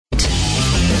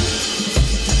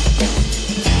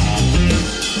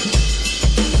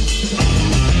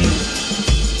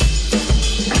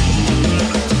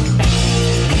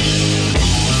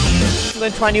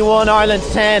21, Ireland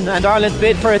 10, and Ireland's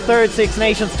bid for a third Six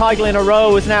Nations title in a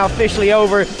row is now officially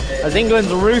over, as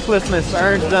England's ruthlessness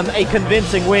earned them a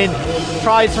convincing win.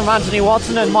 Tries from Anthony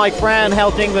Watson and Mike Brown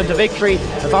helped England to victory,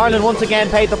 as Ireland once again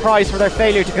paid the price for their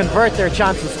failure to convert their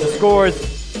chances to scores.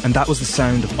 And that was the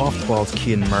sound of off the ball's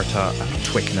Kearney at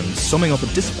Twickenham, summing up a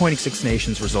disappointing Six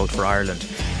Nations result for Ireland.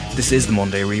 This is the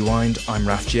Monday Rewind. I'm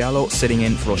Raf Giallo, sitting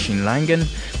in for Oisín Langan.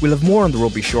 We'll have more on the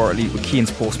rugby shortly, with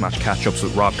Keane's post-match catch-ups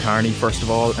with Rob Kearney first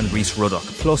of all, and Rhys Ruddock,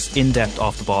 plus in-depth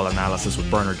off-the-ball analysis with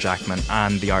Bernard Jackman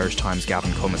and the Irish Times'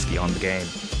 Gavin Cummiskey on the game.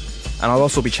 And I'll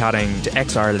also be chatting to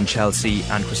ex-Ireland, Chelsea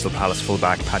and Crystal Palace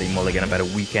fullback Paddy Mulligan about a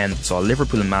weekend that saw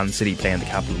Liverpool and Man City play in the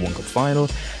Capital One Cup final,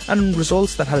 and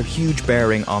results that had a huge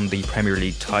bearing on the Premier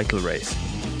League title race.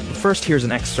 But first, here's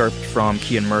an excerpt from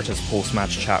Cian Murtagh's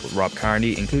post-match chat with Rob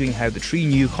Kearney, including how the three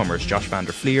newcomers, Josh van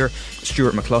der Flier,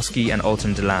 Stuart McCluskey and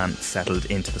Ultan Dillane, settled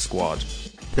into the squad.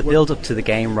 The build-up to the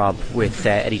game, Rob, with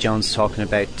Eddie Jones talking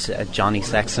about Johnny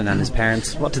Sexton and his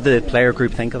parents, what did the player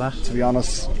group think of that? To be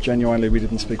honest, genuinely, we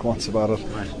didn't speak once about it.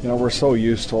 Right. You know, we're so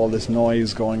used to all this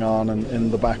noise going on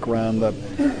in the background that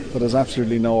has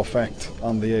absolutely no effect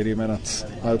on the 80 minutes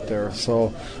out there.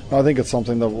 So I think it's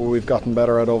something that we've gotten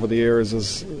better at over the years,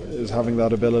 is having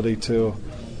that ability to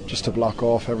just to block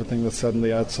off everything that's said in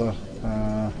the outset.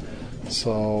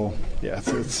 So yeah,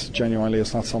 it's genuinely,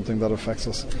 it's not something that affects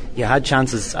us. You had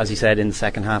chances, as you said, in the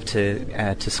second half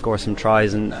to score some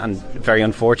tries, and very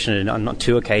unfortunate on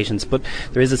two occasions. But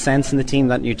there is a sense in the team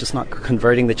that you're just not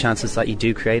converting the chances that you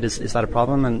do create. Is that a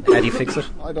problem, and how do you fix it?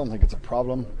 I don't think it's a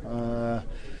problem.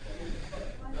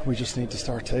 We just need to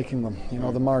start taking them. You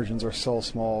know, the margins are so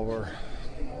small.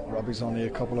 Robbie's only a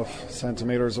couple of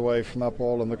centimetres away from that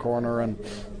ball in the corner, and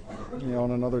you know,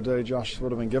 on another day Josh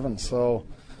would have been given. So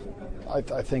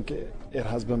I think it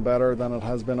has been better than it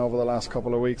has been over the last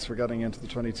couple of weeks. We're getting into the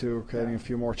 22, creating a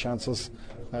few more chances.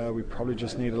 We probably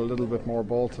just need a little bit more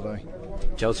ball today.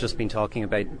 Joe's just been talking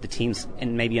about the teams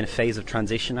maybe in a phase of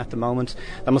transition at the moment.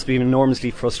 That must be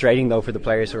enormously frustrating, though, for the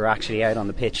players who are actually out on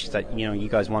the pitch, that, you know, you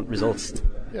guys want results.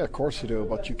 Yeah, of course you do,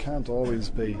 but you can't always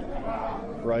be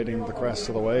riding the crest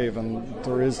of the wave, and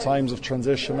there is times of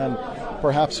transition, and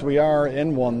perhaps we are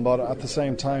in one, but at the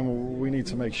same time we need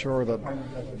to make sure that,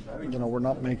 you know, we're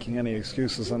not making any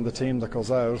excuses, and the team that goes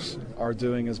out are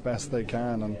doing as best they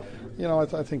can. And you know,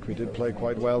 I think we did play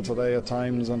quite well today at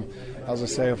times, and as I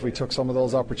say, if we took some of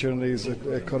those opportunities,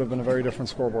 it could have been a very different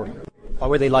scoreboard. What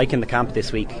were they like in the camp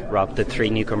this week, Rob, the three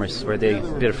newcomers? Were they a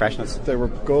bit of freshness? They were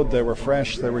good, they were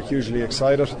fresh, they were hugely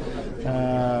excited,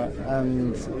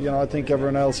 and you know, I think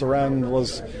everyone else around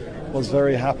was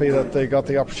very happy that they got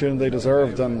the opportunity they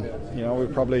deserved. And you know, we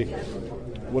probably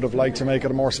would have liked to make it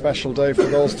a more special day for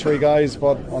those three guys,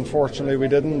 but unfortunately we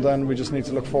didn't, and we just need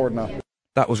to look forward now.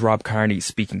 That was Rob Kearney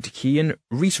speaking to Cian.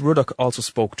 Rhys Ruddock also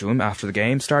spoke to him after the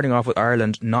game, starting off with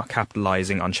Ireland not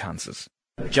capitalising on chances.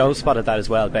 Joe spotted that as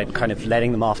well, about kind of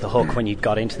letting them off the hook when you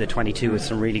got into the 22 with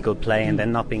some really good play, and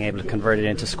then not being able to convert it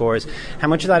into scores. How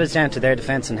much of that is down to their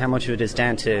defence, and how much of it is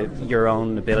down to your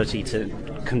own ability to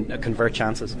convert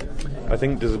chances? I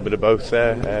think there's a bit of both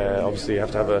there. Obviously you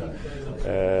have to have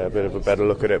a bit of a better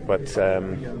look at it, but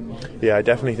yeah, I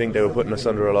definitely think they were putting us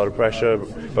under a lot of pressure,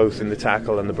 both in the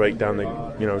tackle and the breakdown.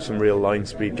 You know, some real line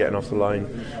speed, getting off the line,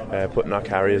 putting our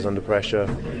carriers under pressure,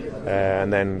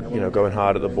 and then, you know, going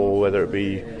hard at the ball, whether it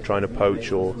be trying to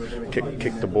poach or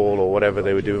kick the ball, or whatever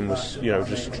they were doing was, you know,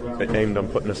 just aimed on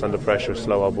putting us under pressure,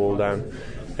 slow our ball down.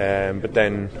 But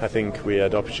then I think we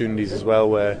had opportunities as well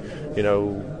where, you know,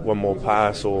 one more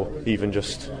pass, or even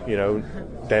just, you know,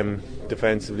 them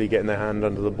defensively getting their hand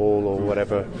under the ball, or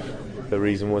whatever the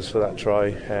reason was for that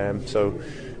try. So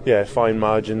yeah, fine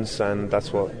margins, and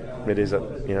that's what it is at,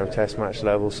 you know, test match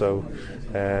level. So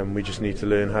we just need to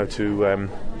learn how to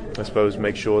I suppose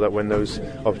make sure that when those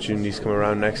opportunities come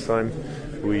around next time,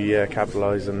 we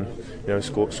capitalise and, you know,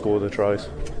 score the tries.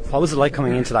 What was it like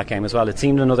coming into that game as well? It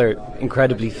seemed another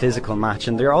incredibly physical match,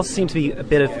 and there also seemed to be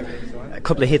a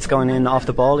couple of hits going in off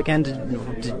the ball again.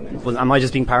 Am I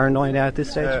just being paranoid at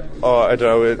this stage? I don't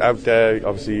know. Out there,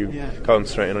 obviously, you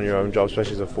concentrating on your own job,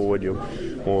 especially as a forward. You're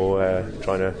more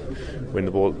trying to win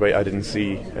the ball. I didn't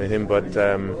see anything, but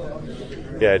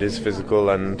yeah, it is physical,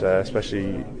 and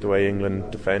especially the way England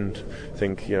defend. I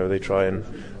think, you know, they try and,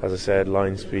 as I said,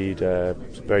 line speed,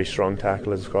 very strong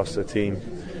tacklers across the team,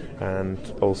 and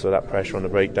also that pressure on the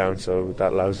breakdown, so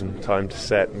that allows them time to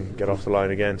set and get off the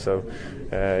line again. So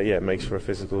yeah, it makes for a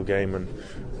physical game,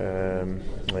 and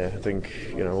yeah, I think,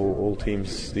 you know, all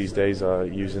teams these days are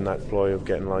using that ploy of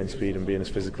getting line speed and being as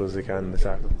physical as they can in the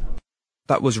tackle.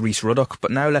 That was Rhys Ruddock,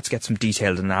 but now let's get some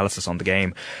detailed analysis on the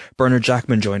game. Bernard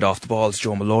Jackman joined Off the Ball's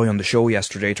Joe Malloy on the show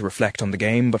yesterday to reflect on the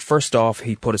game, but first off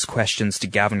he put his questions to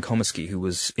Gavin Comiskey, who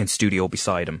was in studio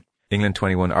beside him. England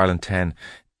 21, Ireland 10.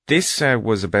 This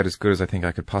was about as good as I think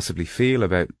I could possibly feel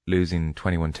about losing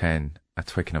 21-10 at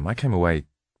Twickenham. I came away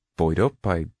buoyed up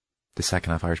by the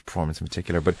second half Irish performance in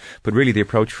particular, but really the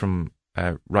approach from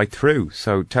right through.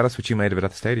 So tell us what you made of it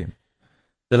at the stadium.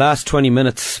 The last 20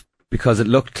 minutes, because it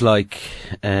looked like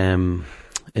when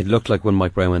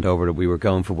Mike Brown went over that we were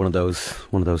going for one of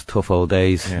those tough old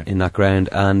days in that ground,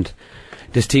 and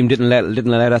this team didn't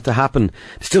allow that to happen.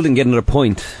 They still didn't get another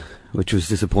point, which was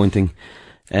disappointing.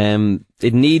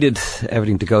 It needed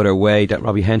everything to go their way. That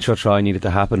Robbie Henshaw try needed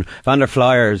to happen. Van der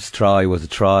Flyer's try was a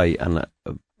try, and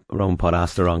Roman Pot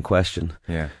asked the wrong question.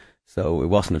 Yeah. So it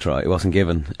wasn't a try. It wasn't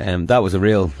given. That was a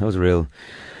real.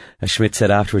 As Schmidt said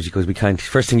afterwards, because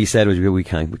first thing he said was we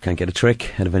can't get a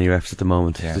trick out of any refs at the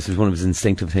moment. Yeah. This is one of his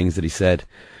instinctive things that he said.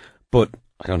 But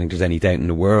I don't think there's any doubt in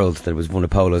the world that it was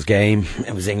Vunipola game.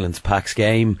 It was England's Pack's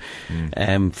game.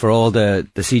 For all the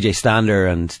CJ Stander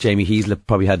and Jamie Heaslip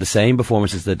probably had the same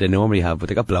performances that they normally have, but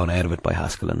they got blown out of it by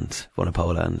Haskell and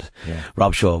Vunipola, and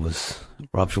Rob Shaw was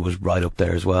right up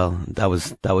there as well. That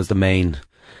was the main.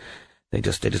 They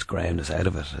just ground us out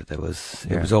of it. It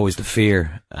was always the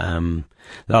fear. A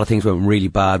lot of things went really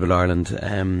bad with Ireland.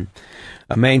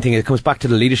 A main thing, it comes back to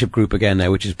the leadership group again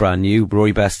now, which is brand new.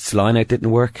 Rory Best's line out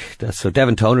didn't work. So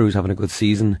Devon Toner, who's having a good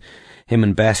season, him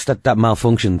and Best, that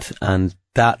malfunctioned, and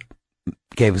that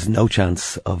gave us no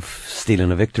chance of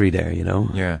stealing a victory there, you know.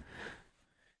 Yeah.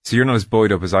 So you're not as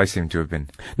buoyed up as I seem to have been.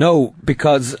 No,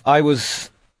 because I was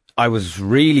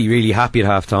really, really happy at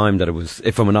half time that it was,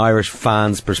 if from an Irish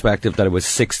fan's perspective, that it was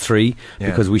 6-3,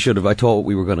 because I thought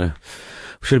we should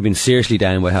have been seriously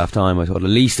down by half time. I thought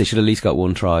they should at least got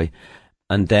one try.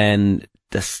 And then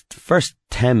the first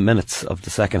 10 minutes of the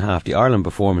second half, the Ireland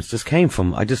performance just came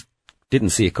from, I just didn't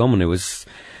see it coming. Must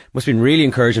have been really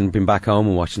encouraging being back home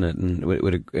and watching it and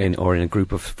or in a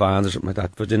group of fans or something like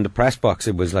that. But in the press box,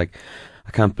 it was like,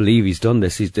 I can't believe he's done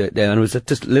this. And it was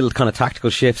just little kind of tactical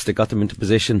shifts that got them into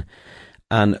position,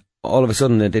 and all of a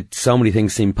sudden so many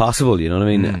things seemed possible, you know what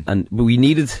I mean? And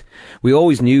we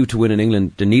always knew to win in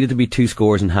England there needed to be 2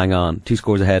 scores and hang on, 2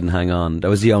 scores ahead and hang on. That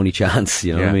was the only chance,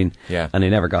 you know what I mean? Yeah. And they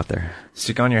never got there.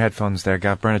 Stick on your headphones there,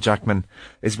 Gav. Bernard Jackman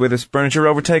is with us. Bernard, your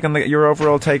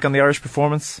overall take on the Irish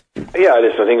performance? Yeah,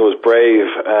 listen, I think it was brave,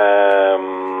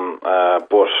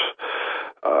 but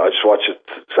I just watched it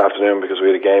this afternoon because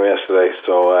we had a game yesterday,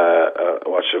 so I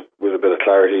watched it with a bit of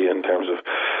clarity in terms of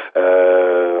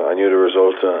I knew the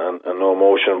result and no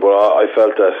emotion, but I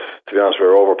felt that, to be honest, we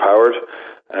were overpowered,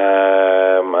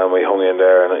 and we hung in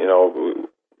there, and you know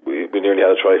we nearly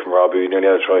had a try from Robbie, we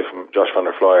nearly had a try from Josh van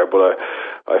der Flyer, but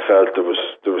I felt there was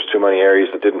too many areas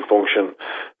that didn't function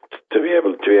to be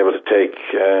able to take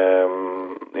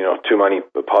too many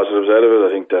positives out of it.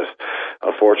 I think that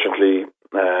unfortunately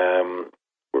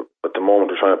at the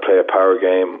moment we're trying to play a power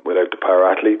game without the power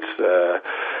athletes,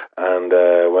 and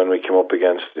when we came up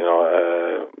against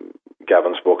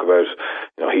Gavin spoke about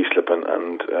Heaslip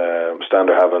and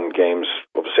Stander having games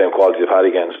of the same quality they've had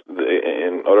against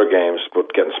in other games,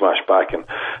 but getting smashed back, and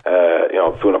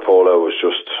Vunipola was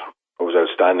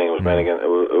outstanding. It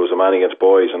was a man against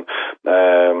boys, and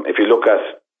if you look at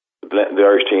the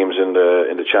Irish teams in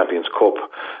the Champions Cup,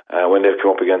 when they've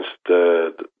come up against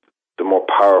the more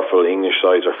powerful English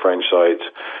sides or French sides,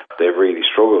 they've really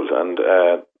struggled, and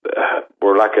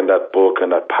we're lacking that bulk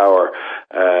and that power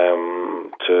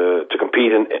to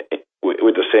compete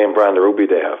with the same brand of rugby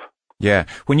they have. Yeah.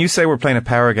 When you say we're playing a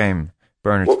power game,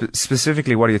 Bernard,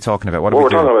 specifically, what are you talking about? We're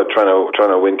talking about trying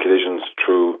to win collisions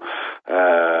through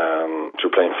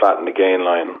playing flat in the gain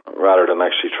line rather than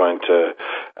actually trying to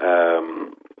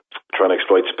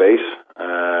exploit space.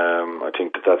 I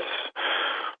think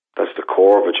that's the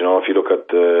core of it. If you look at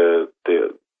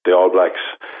the All Blacks,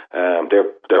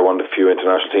 they're one of the few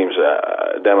international teams,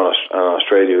 them and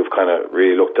Australia, who've kind of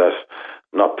really looked at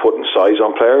not putting size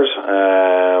on players,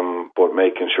 but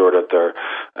making sure that their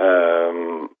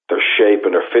shape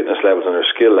and their fitness levels and their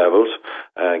skill levels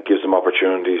gives them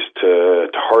opportunities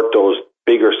to hurt those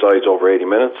bigger sides over 80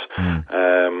 minutes.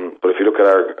 But if you look at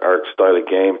our style of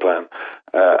game plan,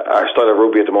 our style of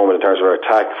rugby at the moment in terms of our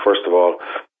attack, first of all,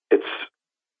 it's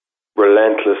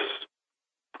relentless,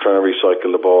 trying to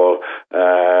recycle the ball,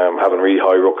 having really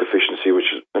high ruck efficiency, which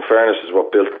in fairness is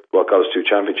what got us 2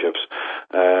 championships.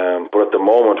 But at the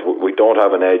moment we don't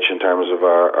have an edge in terms of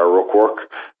our ruck work.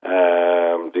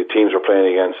 The teams we're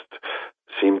playing against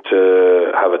seem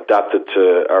to have adapted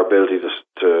to our ability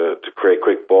to create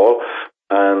quick ball,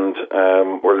 and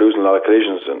we're losing in a lot of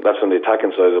collisions, and that's on the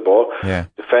attacking side of the ball. Yeah.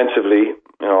 Defensively,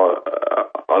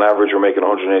 on average, we're making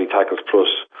 180 tackles plus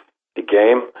a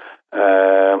game.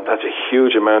 That's a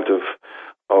huge amount of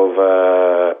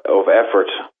effort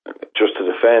just to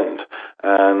defend,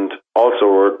 and also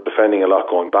we're defending a lot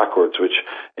going backwards, which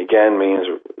again means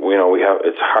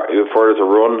it's hard for it to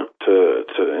run to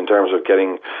in terms of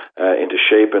getting into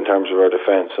shape in terms of our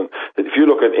defence. And if you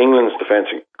look at England's defence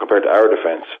compared to our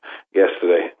defence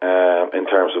yesterday, in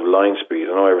terms of line speed,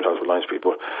 I know everyone talks about line speed,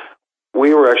 but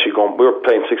we were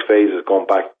playing 6 phases going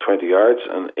back 20 yards,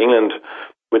 and England,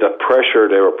 with that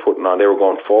pressure they were putting on, they were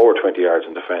going forward 20 yards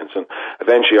in defence, and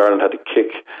eventually Ireland had to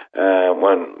kick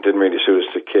when it didn't really suit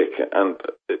us to kick, and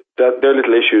they're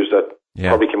little issues that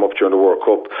probably came up during the World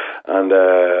Cup, and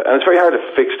it's very hard to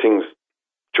fix things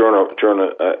during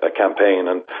a campaign,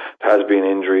 and there has been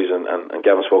injuries, and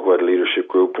Gavin spoke about the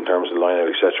leadership group in terms of the line-out,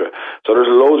 etc. So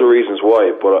there's loads of reasons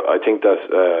why, but I think that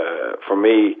for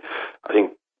me, I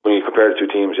think when you compare the two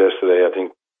teams yesterday, I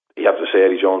think you have to say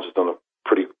Eddie Jones has done a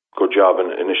pretty good job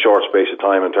in a short space of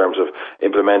time in terms of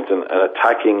implementing an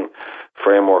attacking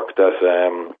framework that,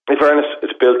 in fairness,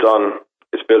 it's built on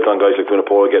guys like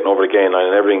Vunipola getting over the gain line,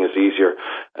 and everything is easier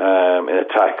in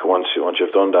attack once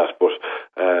you've done that. But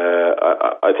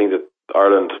I think that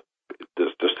Ireland,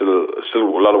 there's still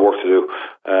a lot of work to do,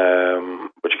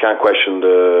 but you can't question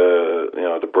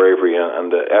the bravery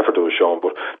and the effort that was shown.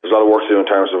 But there's a lot of work to do in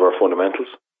terms of our fundamentals.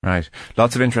 Right.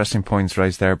 Lots of interesting points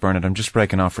raised there, Bernard. I'm just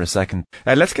breaking off for a second.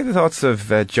 Let's get the thoughts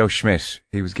of Joe Schmidt.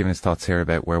 He was giving his thoughts here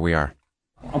about where we are.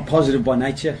 I'm positive by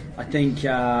nature. I think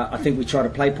we try to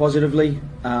play positively.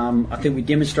 I think we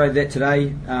demonstrated that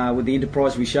today with the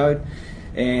enterprise we showed,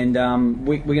 and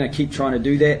we're going to keep trying to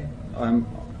do that.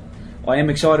 I am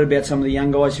excited about some of the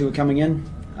young guys who are coming in,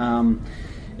 and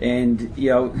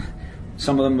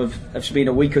some of them have spent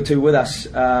a week or two with us,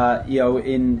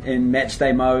 in match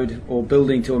day mode or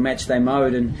building to a match day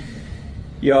mode, and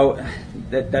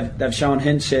that they've shown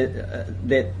hints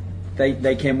that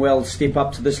they can well step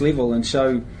up to this level, and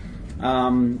so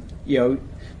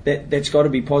that's got to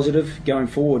be positive going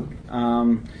forward.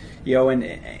 And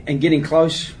getting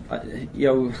close.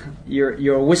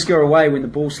 You're a whisker away when the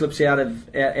ball slips out of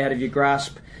your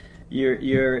grasp.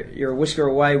 You're a whisker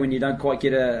away when you don't quite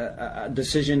get a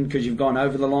decision because you've gone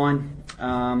over the line.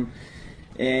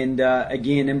 And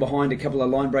again, in behind a couple of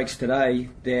line breaks today,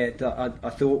 that I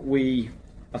thought we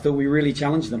really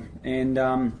challenged them. And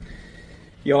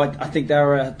I think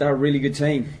they're a really good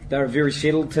team. They're a very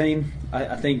settled team.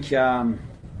 I think they've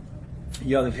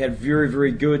had very,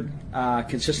 very good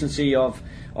consistency of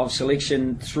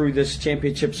selection through this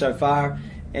championship so far,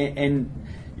 and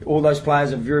all those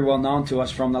players are very well known to us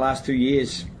from the last 2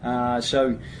 years.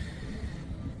 To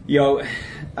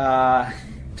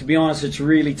be honest, it's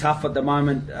really tough at the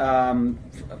moment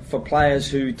for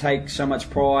players who take so much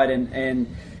pride and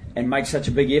make such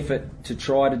a big effort to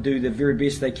try to do the very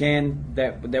best they can,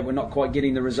 that we're not quite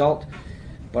getting the result.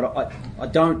 But I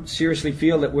don't seriously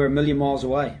feel that we're a million miles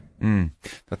away.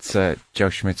 That's Joe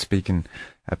Schmidt speaking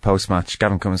post-match.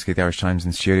 Gavin Cummiskey, the Irish Times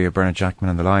in studio, Bernard Jackman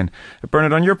on the line.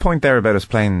 Bernard, on your point there about us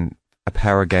playing a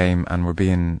power game and we're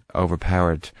being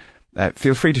overpowered,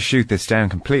 feel free to shoot this down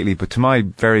completely, but to my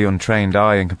very untrained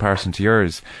eye in comparison to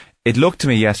yours, it looked to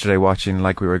me yesterday watching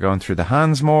like we were going through the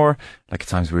hands more, like at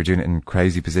times we were doing it in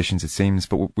crazy positions it seems,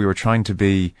 but we were trying to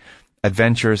be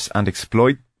adventurous and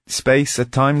exploit space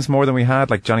at times more than we had,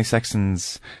 like Johnny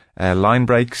Sexton's line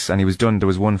breaks, and there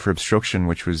was one for obstruction,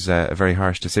 which was a very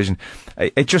harsh decision.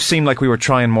 It just seemed like we were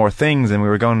trying more things and we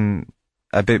were going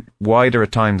a bit wider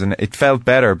at times, and it felt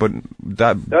better, but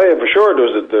that... Yeah, for sure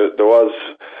there was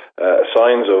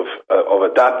signs of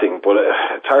adapting, but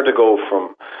it's hard to go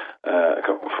from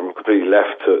completely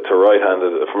left to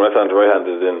right-handed, from left-handed to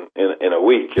right-handed in a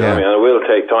week. You know what I mean? And it will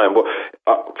take time. But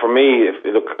for me, if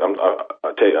you look,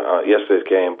 I take yesterday's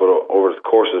game, but over the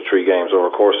course of the 3 games, over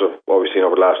the course of what we've seen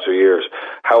over the last 2 years,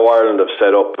 how Ireland have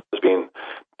set up has been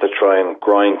to try and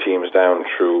grind teams down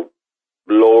through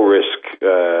low risk,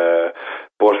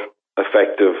 but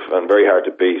effective and very hard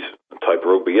to beat type of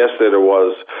rugby. Yesterday there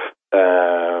were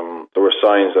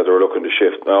signs that they were looking to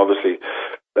shift. Now, obviously,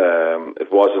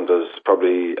 it wasn't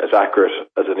probably as accurate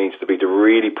as it needs to be to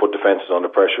really put defences under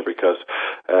pressure, because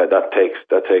that takes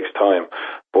time.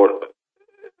 But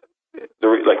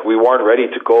we weren't ready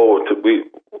to go.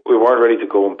 We weren't ready to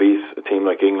go and beat a team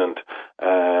like England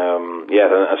yet,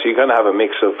 and so you kind of have a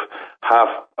mix of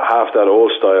half that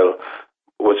old style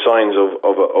with signs of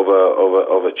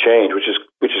a change, which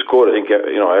is good. I think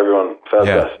everyone felt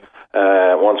that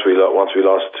once we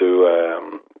lost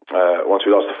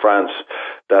to France,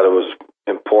 that it was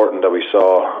important that we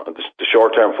saw the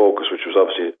short-term focus, which was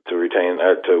obviously to retain,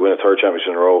 to win a third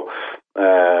championship in a row,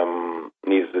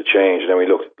 needed to change. And then we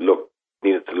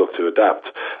needed to look to adapt,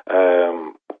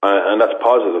 and that's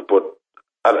positive. But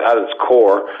at its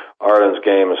core, Ireland's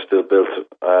game is still built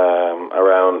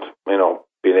around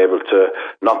being able to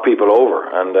knock people over,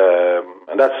 and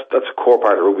that's a core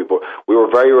part of rugby. But we were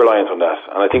very reliant on that,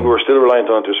 and I think we were still reliant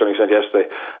on it to a certain extent yesterday.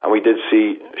 And we did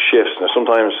see shifts. Now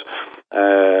sometimes,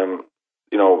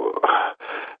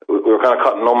 we were kind of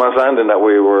caught in no man's land in that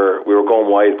we were going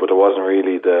wide, but there wasn't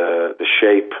really the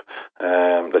shape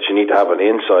that you need to have on the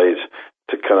inside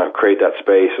to kind of create that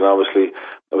space. And obviously,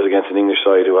 it was against an English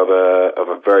side who have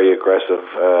a very aggressive,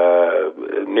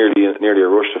 nearly a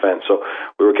rush defence. So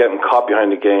we were getting caught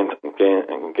behind the gain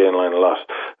line a lot.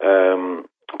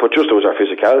 But just it was our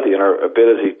physicality and our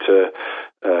ability to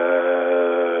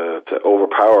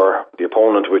overpower the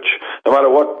opponent, which no matter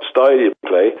what style you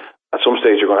play, at some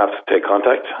stage you're going to have to take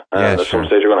contact, and at some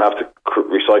stage you're going to have to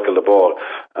recycle the ball,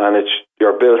 and it's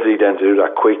your ability then to do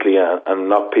that quickly and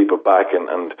knock people back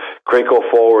and crank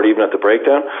forward even at the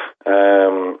breakdown,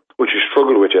 which we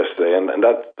struggled with yesterday, and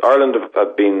that Ireland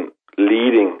have been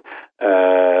leading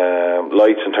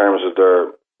lights in terms of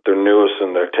their newest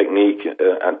and their technique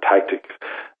and tactic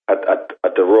at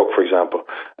the ruck, for example,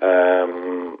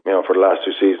 for the last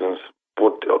 2 seasons,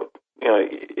 but.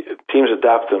 Teams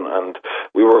adapt, and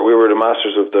we were the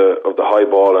masters of the high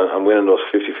ball and winning those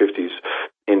 50-50s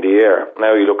in the air.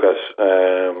 Now you look at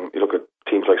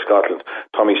teams like Scotland.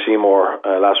 Tommy Seymour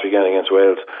last weekend against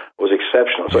Wales was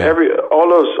exceptional. So all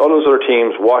those other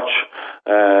teams watch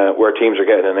where teams are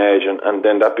getting an edge, and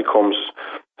then that becomes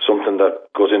something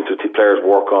that goes into players'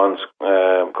 work on,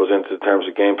 goes into terms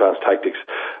of game plans, tactics,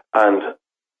 and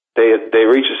they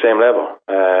reach the same level.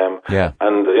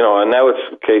 And now it's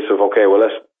a case of, okay, well,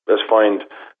 let's find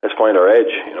our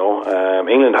edge.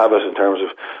 England have it in terms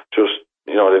of just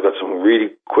they've got some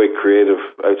really quick, creative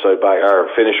outside back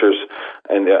finishers,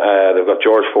 and they've got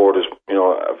George Ford, who's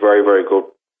a very, very good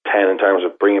 10 in terms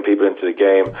of bringing people into the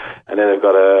game, and then they've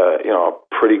got a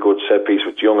pretty good set piece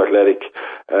with young athletic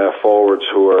forwards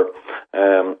who are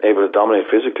able to dominate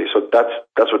physically. So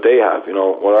that's what they have.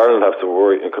 What Ireland have to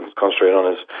worry and concentrate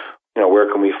on is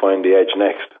where can we find the edge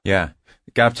next.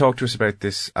 Gav, talk to us about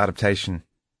this adaptation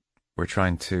we're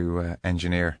trying to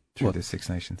engineer through the Six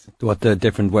Nations. What the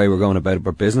different way we're going about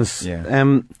our business. There's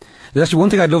actually one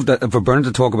thing I'd love for Bernard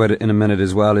to talk about it in a minute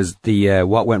as well, is the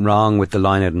what went wrong with the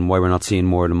line-out and why we're not seeing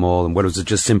more of them all, and whether it was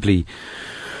just simply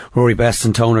Rory Best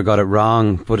and Toner got it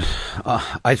wrong. But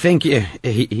I think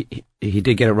he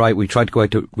did get it right. We tried to go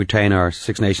out to retain our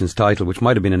Six Nations title, which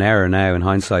might have been an error now in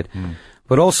hindsight.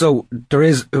 But also,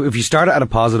 if you start at a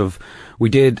positive,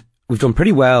 we've done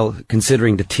pretty well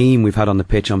considering the team we've had on the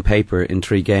pitch on paper in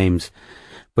 3 games.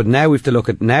 But now we have to look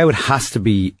at, now it has to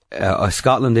be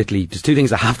Scotland, Italy. There's 2 things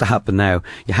that have to happen now.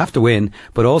 You have to win,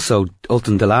 but also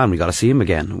Ultan Dillane, we got to see him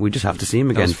again. We just have to see him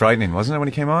again. It was frightening, wasn't it, when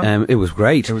he came on? It was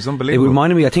great. It was unbelievable. It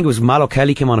reminded me, I think it was Mal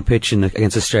O'Kelly came on a pitch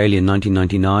against Australia in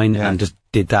 1999 and just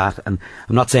did that. And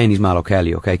I'm not saying he's Mal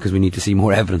O'Kelly, okay, because we need to see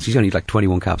more evidence. He's only like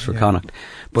 21 caps for Connacht.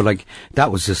 But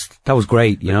that was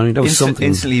great, That was something.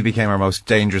 Instantly he became our most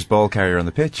dangerous ball carrier on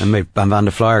the pitch. And Van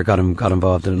der Flyer got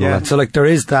involved in it and all that. So there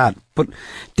is that. But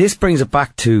this brings it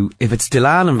back to, if it's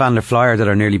Dillane and Van der Flyer that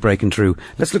are nearly breaking through,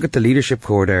 let's look at the leadership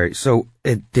core there. So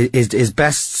is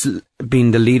Best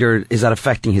being the leader, is that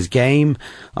affecting his game?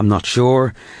 I'm not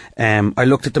sure. I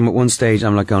looked at them at one stage,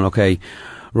 I'm like going, okay,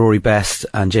 Rory Best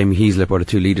and Jamie Heaslip are the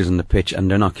 2 leaders on the pitch,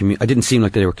 and they're not. I didn't seem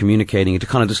like they were communicating. It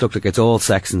kind of just looked like it's all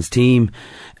Sexton's team.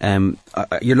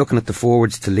 You're looking at the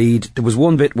forwards to lead. There was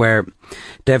one bit where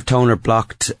Dev Toner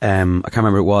blocked, I can't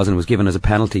remember who it was, and it was given as a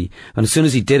penalty. And as soon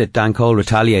as he did it, Dan Cole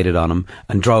retaliated on him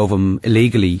and drove him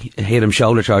illegally, hit him,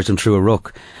 shoulder charged him through a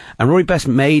ruck. And Rory Best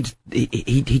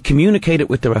he communicated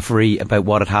with the referee about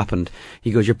what had happened.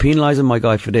 He goes, "You're penalising my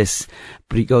guy for this."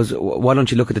 But he goes, "Why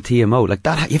don't you look at the TMO?" Like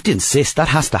that, you have to insist. That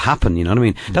has to happen. You know what I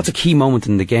mean? That's a key moment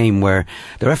in the game where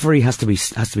the referee has to be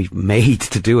made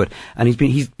to do it. And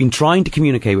he's been trying to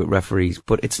communicate with referees,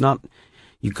 but it's not.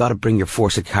 You got to bring your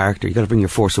force of character. You got to bring your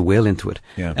force of will into it.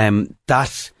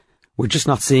 We're just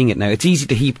not seeing it now. It's easy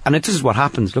to heap, and this is what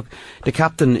happens. Look, the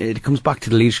captain, it comes back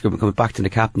to the leadership, it comes back to the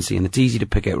captaincy, and it's easy to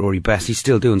pick out Rory Best. He's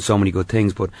still doing so many good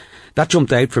things, but that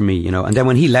jumped out for me, And then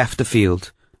when he left the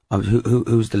field,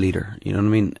 who's the leader? You know what I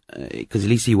mean? Because at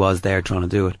least he was there trying to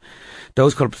do it.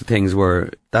 Those couple of things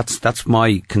that's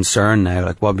my concern now,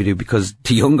 like what we do, because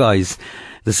the young guys,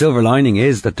 the silver lining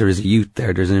is that there is a youth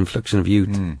there, there's an inflection of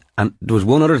youth. And there was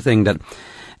one other thing that,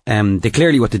 They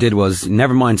clearly, what they did was,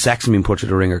 never mind Sexton being put through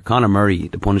the ringer, Conor Murray,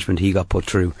 the punishment he got put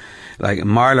through. Like,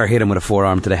 Marler hit him with a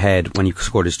forearm to the head when he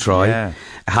scored his try. Yeah.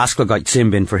 Haskell got sin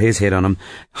bin for his hit on him.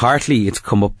 Hartley, it's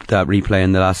come up, that replay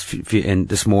in the last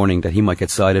this morning, that he might get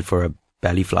cited for a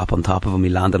belly flop on top of him. He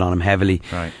landed on him heavily.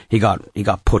 Right. He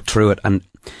got put through it, and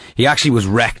he actually was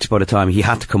wrecked by the time he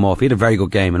had to come off. He had a very good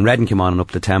game, and Redden came on and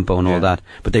upped the tempo and all that.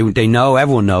 But they know,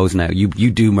 everyone knows now. You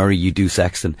do Murray, you do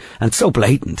Sexton, and it's so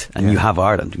blatant. And you have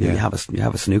Ireland. You have a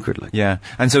snookered, like. Yeah,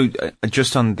 and so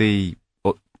just on the,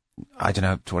 I don't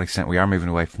know to what extent we are moving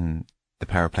away from the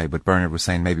power play, but Bernard was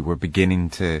saying maybe we're beginning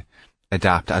to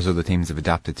adapt as other teams have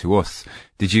adapted to us.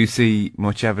 Did you see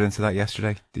much evidence of that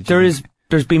yesterday?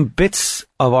 There's been bits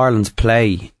of Ireland's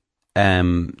play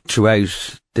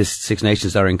throughout this Six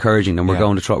Nations that are encouraging, and we're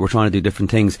trying to do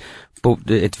different things, but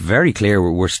it's very clear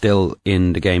we're still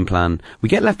in the game plan. We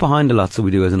get left behind a lot, so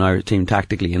we do, as an Irish team,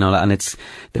 tactically, and it's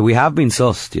that we have been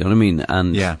sussed, you know what I mean?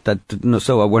 And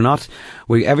so we're not.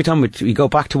 Every time we go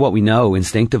back to what we know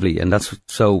instinctively, and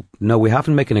we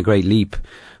haven't making a great leap,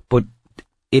 but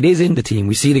it is in the team.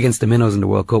 We see it against the Minnows in the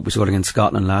World Cup. We saw it against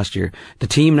Scotland last year. The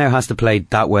team now has to play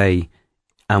that way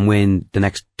and win the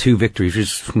next 2 victories, which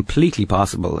is completely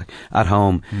possible at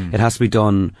home. It has to be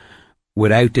done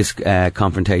without this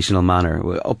confrontational manner,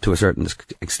 up to a certain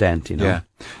extent, you know.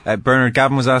 Yeah. Bernard,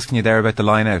 Gavin was asking you there about the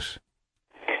line out.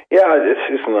 Yeah,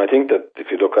 listen, I think that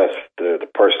if you look at the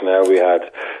personnel we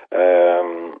had,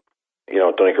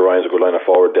 Donegal Ryan's a good line of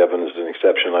forward, Devon's an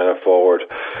exceptional line of forward.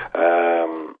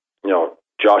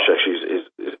 Josh actually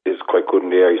is quite good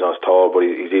in the air. He's not as tall, but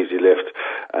he's easy to lift.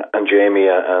 And Jamie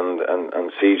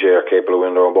and CJ are capable of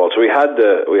winning their own ball. So we had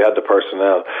the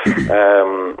personnel.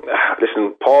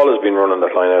 Listen, Paul has been running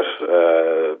that line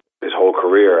out his whole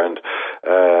career, and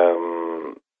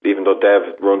even though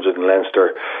Dev runs it in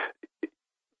Leinster,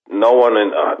 no one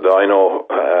that I know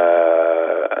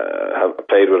have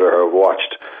played with or have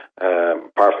watched,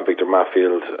 apart from Victor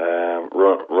Matfield,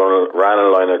 ran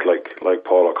a line out like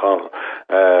Paul O'Connell.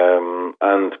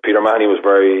 And Peter Mahoney was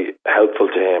very helpful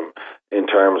to him in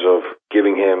terms of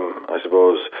giving him, I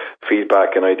suppose,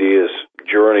 feedback and ideas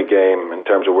during a game in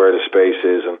terms of where the space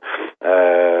is and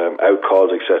out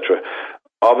calls, etc.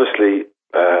 Obviously,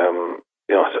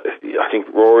 I think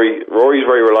Rory's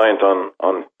very reliant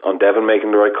on Devon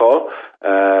making the right call.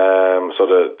 So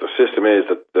the system is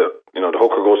that the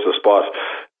hooker goes to the spot,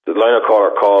 the line-out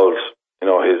caller calls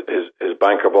his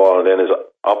banker ball and then his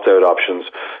opt-out options.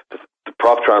 The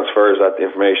prop transfers that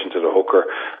information to the hooker,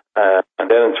 and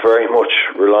then it's very much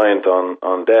reliant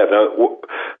on Dev. Now,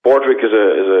 Bortwick is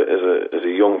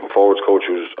a young forwards coach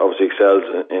who's obviously excels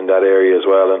in that area as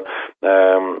well, and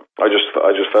I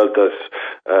just felt that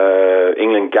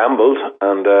England gambled,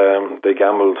 and they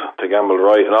gambled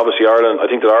right. And obviously Ireland, I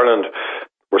think that Ireland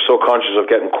were so conscious of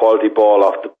getting quality ball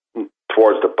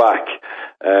towards the back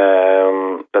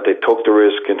that they took the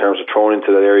risk in terms of throwing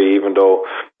into that area, even though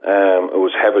it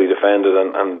was heavily defended,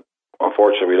 and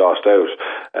unfortunately we lost out.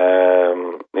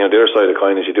 The other side of the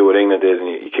coin is you do what England did, and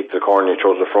you kick to the corner, you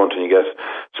throw to the front, and you get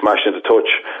smashed into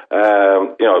touch.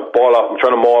 Ball off,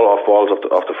 trying to maul off balls off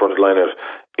the front of the line out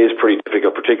is pretty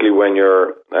difficult, particularly when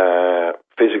you're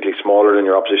physically smaller than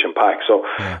your opposition pack. So.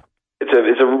 Yeah.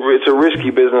 It's a risky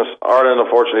business. Ireland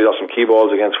unfortunately lost some key balls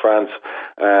against France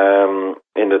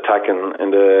in the attacking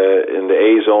in the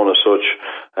A zone as such.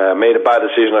 Made a bad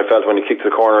decision, I felt, when he kicked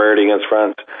the corner early against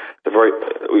France.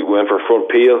 We went for a front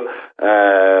peel,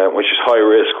 which is high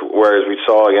risk, whereas we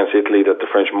saw against Italy that the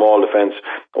French maul defence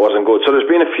wasn't good. So there's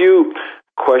been a few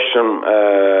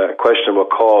questionable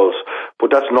calls, but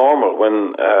that's normal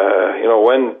when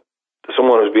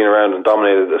someone who's been around and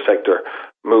dominated the sector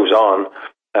moves on.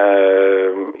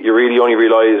 You really only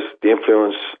realise the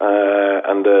influence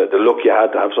and the luck you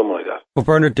had to have someone like that. Well,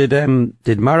 Bernard,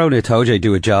 did Maro Itoje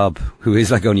do a job, who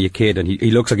is like only a kid, and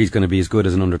he looks like he's going to be as good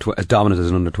as as dominant as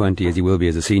an under 20 as he will be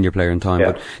as a senior player in time,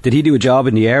 but did he do a job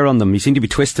in the air on them? He seemed to be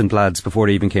twisting lads before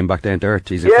they even came back down to earth.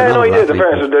 He did.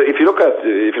 If you look at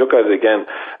it again,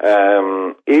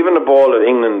 even the ball that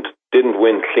England didn't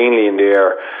win cleanly in the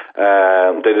air,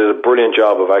 they did a brilliant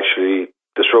job of actually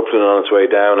disrupting on its way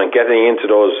down and getting into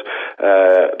those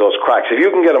cracks. If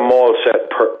you can get a maul set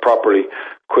properly,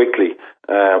 quickly,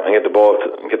 and get the ball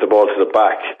to the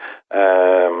back,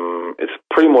 it's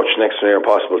pretty much next to near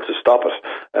impossible to stop it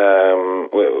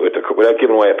without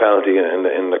giving away a penalty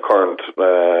in the current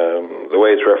the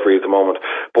way it's refereed at the moment.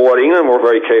 But what England were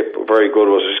very good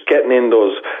was just getting in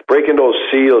breaking those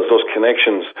seals, those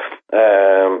connections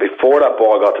before that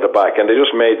ball got to the back, and they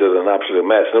just made it an absolute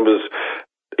mess. And it was.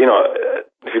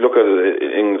 If you look at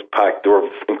it, England's pack, they were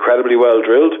incredibly well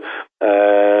drilled,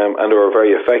 and they were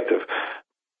very effective.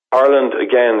 Ireland,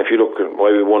 again, if you look at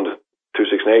why we won the 2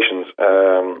 Six Nations,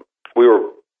 we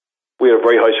had a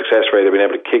very high success rate of being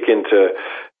able to kick into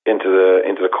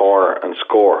the corner and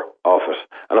score off it.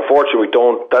 And unfortunately,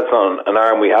 that's not an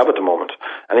arm we have at the moment.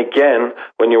 And again,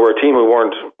 when you were a team who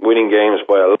weren't winning games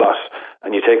by a lot,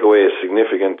 and you take away a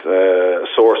significant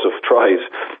source of tries,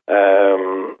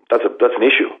 that's an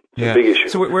issue. It's a big issue.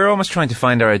 So we're almost trying to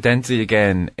find our identity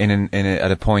again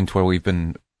at a point where we've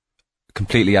been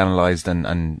completely analysed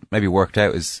and maybe worked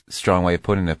out is a strong way of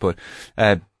putting it, but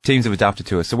teams have adapted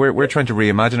to us. So we're trying to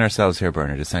reimagine ourselves here,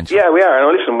 Bernard, essentially. Yeah, we are.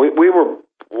 And listen, we were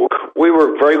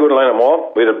very good line at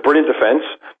maul. We had a brilliant defence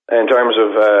in terms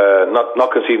of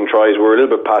not conceding tries. We were a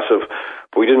little bit passive,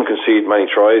 but we didn't concede many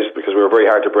tries because we were very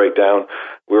hard to break down.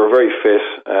 We were very fit,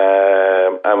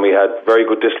 and we had very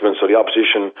good discipline. So the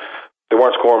opposition, they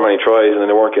weren't scoring many tries, and then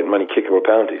they weren't getting many kickable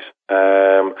penalties.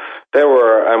 And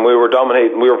we were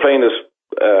dominating. We were playing this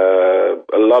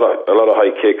a lot of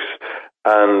high kicks,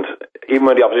 and even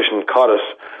when the opposition caught us,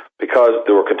 because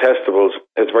there were contestables,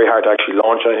 it's very hard to actually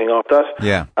launch anything off that.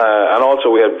 Yeah. And also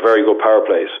we had very good power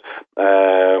plays.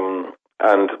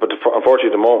 But unfortunately,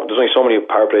 at the moment, there's only so many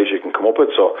power plays you can come up with.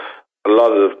 So a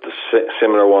lot of the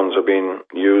similar ones are being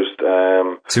used.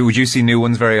 So would you see new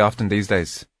ones very often these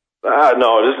days?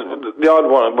 No, this is the odd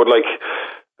one, but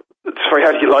it's very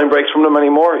hard to get line breaks from them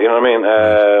anymore. You know what I mean?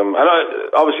 And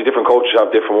obviously, different coaches have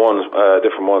different ones.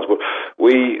 But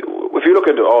if you look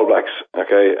at the All Blacks,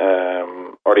 okay,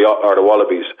 or the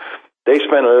Wallabies, they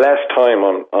spend less time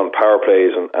on power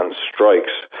plays and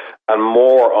strikes, and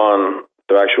more on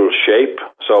their actual shape.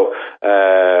 So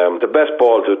the best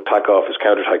ball to attack off is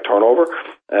counter-attack turnover.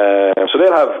 So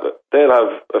they'll have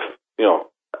 3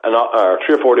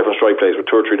 or 4 different strike plays with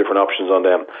 2 or 3 different options on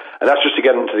them, and that's just to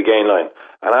get into the gain line.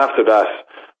 And after that,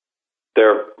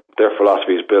 their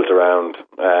philosophy is built around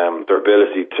their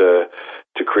ability to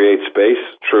create space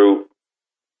through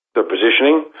their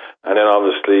positioning, and then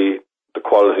obviously the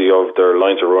quality of their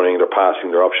lines of running, their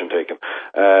passing, their option taking.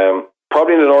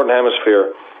 Probably in the Northern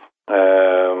Hemisphere,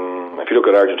 if you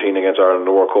look at Argentina against Ireland in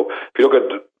the World Cup,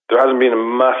 there hasn't been a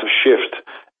massive shift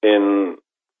in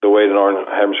the way the Northern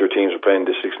Hemisphere teams are playing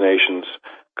the Six Nations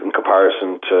in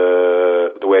comparison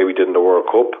to the way we did in the World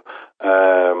Cup.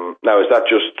 Now, is that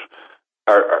just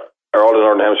are all the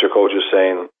Northern Hemisphere coaches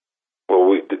saying, well,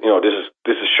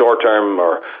 this is short term,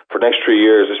 or for the next 3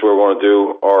 years, this is what we're going to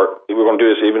do, or we're going to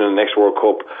do this even in the next World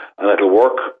Cup and it'll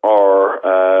work, or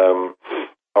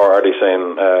are they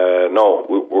saying no,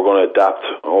 we're going to adapt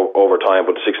over time,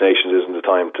 but the Six Nations isn't the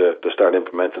time to start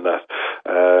implementing that?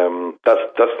 That's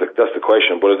the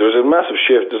question. But there's a massive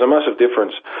shift. There's a massive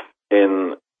difference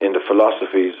in the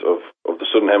philosophies of the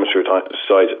Southern Hemisphere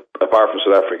side, apart from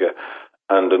South Africa,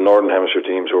 and the Northern Hemisphere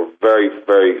teams who are very,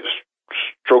 very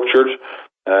structured,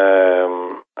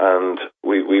 and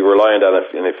we rely on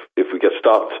that. And if we get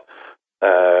stopped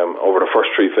over the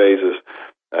first 3 phases,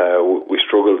 we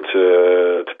struggle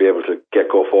to be able to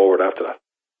go forward after that.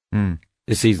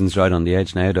 The season's right on the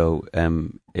edge now, though.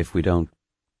 If we don't,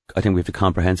 I think we have to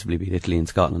comprehensively beat Italy and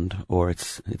Scotland, or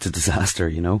it's a disaster,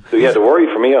 you know. So yeah, the worry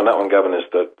for me on that one, Gavin, is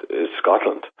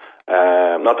Scotland.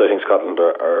 Not that I think Scotland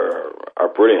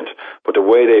are brilliant, but the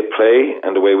way they play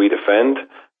and the way we defend.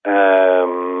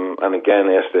 And again,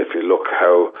 yesterday, if you look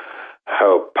how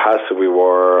passive we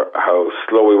were, how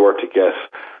slow we were to get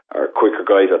our quicker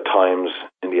guys at times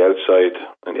in the outside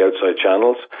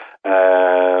channels.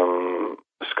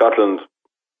 Scotland,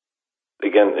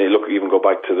 again, even go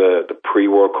back to the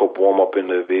pre-World Cup warm-up in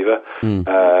the Viva.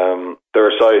 They're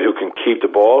a side who can keep the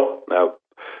ball. Now,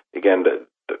 again,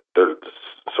 they're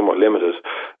somewhat limited,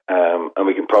 and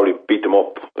we can probably beat them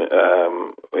up,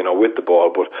 with the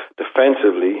ball. But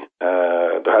defensively,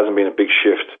 there hasn't been a big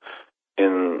shift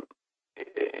in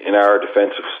our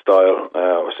defensive style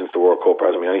since the World Cup. There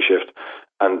hasn't been any shift,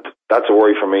 and that's a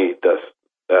worry for me. That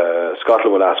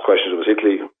Scotland will ask questions. It was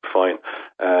Italy, fine,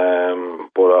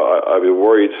 but I'd be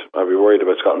worried. I'd be worried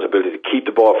about Scotland's ability to keep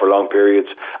the ball for long periods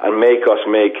and make us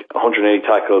make 180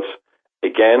 tackles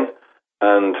again.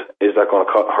 And is that going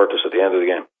to hurt us at the end of the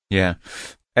game? Yeah.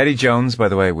 Eddie Jones, by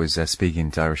the way, was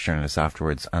speaking to Irish journalists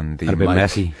afterwards, and a bit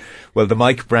messy. Well, the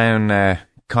Mike Brown,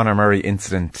 Conor Murray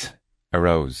incident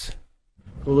arose.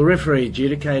 Well, the referee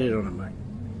adjudicated on it, mate,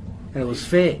 and it was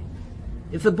fair.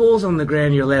 If the ball's on the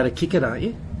ground, you're allowed to kick it, aren't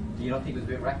you? Do you not think it was a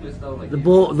bit reckless, though? Like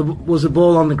Was the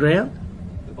ball on the ground?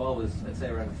 The ball was, I'd say,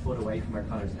 around a foot away from where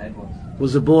Conor's head was.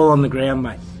 Was the ball on the ground,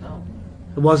 mate? No.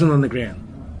 It wasn't on the ground.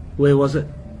 Where was it?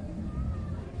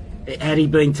 Had he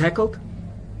been tackled?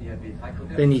 He had been tackled,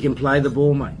 yeah. Then you can play the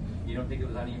ball, mate. You don't think it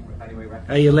was any way reckless?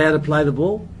 Are you allowed to play the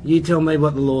ball? You tell me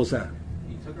what the laws are.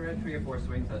 He took her about 3 or 4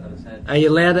 swings at his head. Are you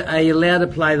allowed to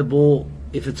play the ball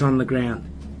if it's on the ground?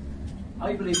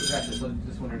 I believe it was reckless. I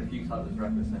just wondered if you thought it was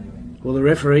reckless anyway. Well, the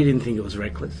referee didn't think it was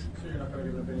reckless.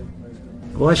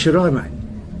 Why should I, mate?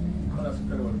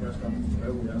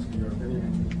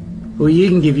 Well, you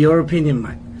can give your opinion,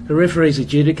 mate. The referee's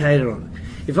adjudicated on it.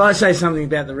 If I say something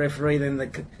about the referee, then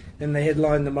the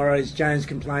headline tomorrow is Jones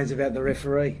complains about the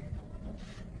referee.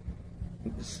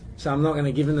 So I'm not going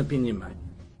to give an opinion, mate.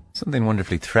 Something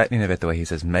wonderfully threatening about the way he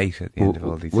says mate at the end of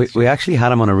all these. We actually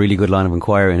had him on a really good line of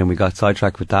inquiry, and then we got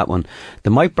sidetracked with that one. The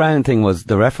Mike Brown thing was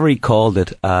the referee called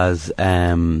it as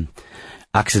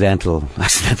accidental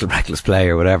reckless play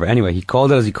or whatever. Anyway, he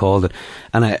called it as he called it,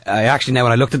 and I actually, now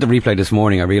when I looked at the replay this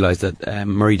morning, I realised that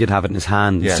Murray did have it in his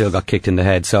hand and still got kicked in the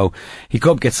head, so he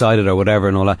could get sided or whatever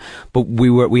and all that. But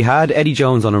we had Eddie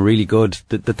Jones on a really good.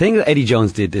 The thing that Eddie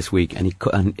Jones did this week, and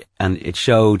it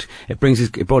showed, it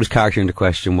brought his character into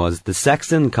question, was the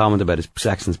Sexton comment about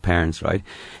Sexton's parents. Right?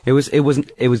 It was if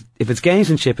it's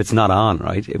gamesmanship, it's not on.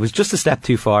 Right? It was just a step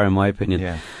too far, in my opinion.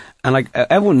 Yeah. And like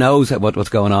everyone knows what's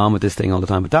going on with this thing all the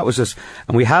time, but that was just,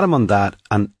 and we had him on that,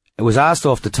 and it was asked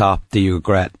off the top, do you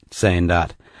regret saying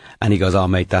that? And he goes, oh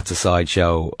mate, that's a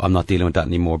sideshow, I'm not dealing with that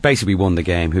anymore. Basically won the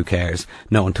game, who cares?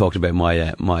 No one talked about my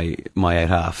out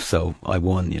half, so I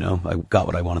won, I got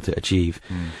what I wanted to achieve.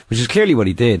 Which is clearly what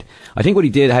he did. I think how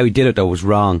he did it though was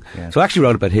wrong. Yeah. So I actually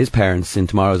wrote about his parents in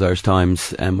tomorrow's Irish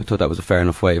Times. I thought that was a fair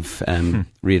enough way of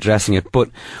readdressing it. But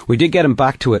we did get him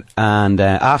back to it, and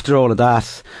after all of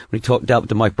that, when he dealt with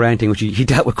the Mike Brown thing, which he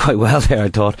dealt with quite well there, I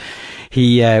thought,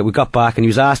 we got back and he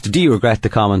was asked, do you regret the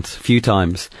comment a few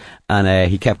times? And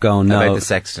he kept going, no. About the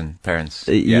Sexton parents.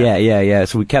 Yeah.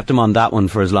 So we kept him on that one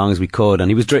for as long as we could, and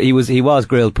he was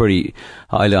grilled pretty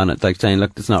highly on it, like saying,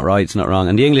 look, it's not right, it's not wrong.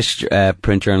 And the English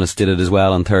print journalist did it as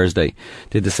well on Thursday,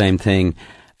 did the same thing.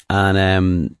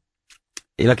 And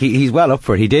he's well up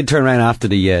for it. He did turn around after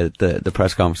the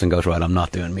press conference and go, right, I'm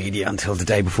not doing media until the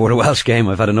day before the Welsh game,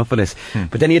 I've had enough of this.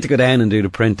 But then he had to go down and do the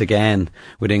print again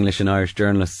with English and Irish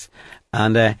journalists.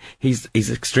 And he's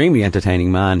an extremely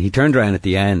entertaining man. He turned around at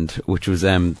the end, which was he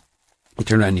turned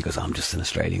around and he goes, I'm just an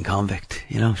Australian convict,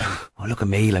 oh, look at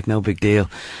me, like no big deal.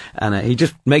 And he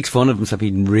just makes fun of himself.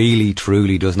 He really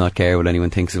truly does not care what anyone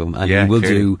thinks of him, and he will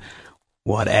do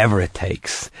whatever it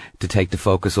takes to take the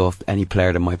focus off any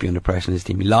player that might be under pressure in his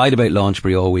team. He lied about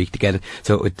Launchbury all week to get it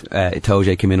so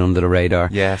Itoje came in under the radar.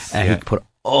 Yes, he put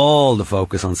all the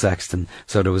focus on Sexton,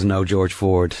 so there was no George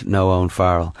Ford, no Owen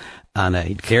Farrell. And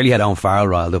he clearly had Owen Farrell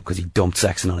riled up because he dumped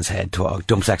Sexton on his head,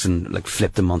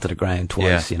 flipped him onto the ground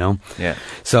twice, Yeah.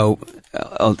 So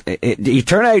he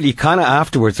turned out, he kind of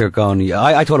afterwards they're going,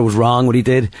 I thought it was wrong what he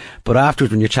did, but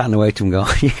afterwards when you're chatting away to him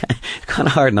going, it's kind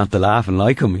of hard not to laugh and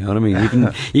like him, you know what I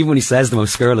mean? Even when he says the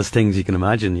most scurrilous things you can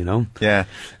imagine, Yeah.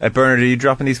 Bernard, are you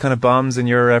dropping these kind of bombs in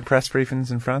your press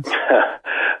briefings in France?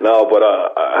 No, but I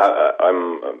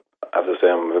have to say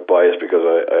I'm a bit biased because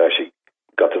I actually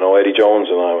got to know Eddie Jones,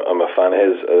 and I'm a fan of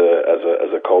his as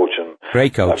a coach. And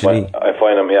great coach. I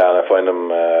find him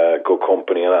good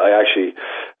company, and I actually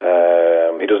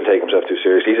he doesn't take himself too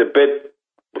seriously. He's a bit,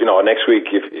 next week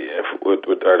if with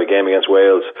the game against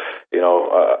Wales,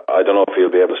 I don't know if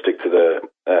he'll be able to stick to the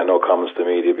no comments to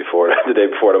media before the day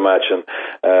before the match, and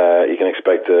you can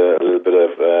expect a little bit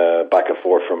of back and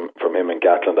forth from him and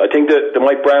Gatland. I think the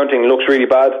Mike Brown thing looks really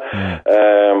bad,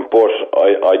 but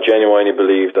I genuinely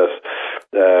believe that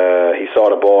he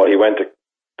saw the ball, he went to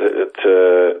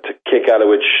kick at it,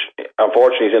 which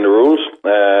unfortunately is in the rules.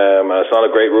 It's not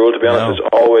a great rule, to be honest. It's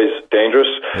always dangerous,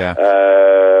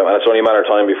 and it's only a matter of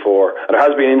time before. And there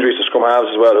has been injuries to scrum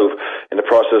halves as well, who've in the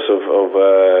process of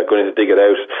going to dig it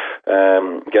out,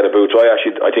 get a boot. So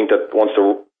I think that once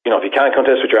if you can't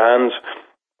contest with your hands,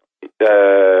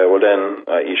 well then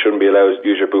you shouldn't be allowed to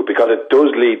use your boot, because it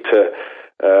does lead to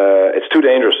it's too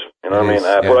dangerous, what I mean?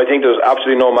 But I think there's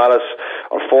absolutely no malice.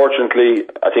 Unfortunately,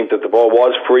 I think that the ball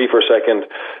was free for a second,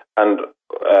 and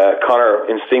Connor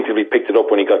instinctively picked it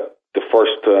up when he got the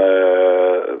first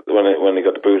when he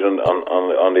got the boot on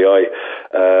the eye,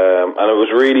 and it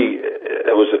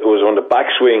was on the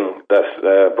backswing that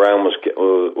Brown was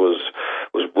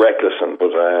reckless,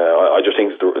 but I just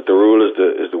think the rule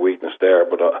is the weakness there.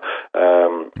 But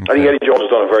I think Eddie Jones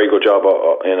has done a very good job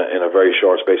in a very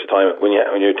short space of time. When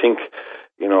you think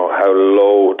how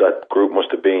low that group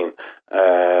must have been,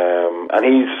 and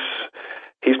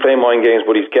he's playing mind games,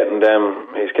 but he's getting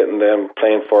them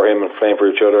playing for him and playing for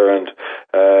each other, and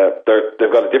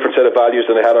they've got a different set of values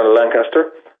than they had under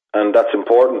Lancaster, and that's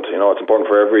important. It's important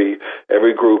for every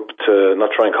group to not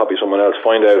try and copy someone else,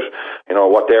 find out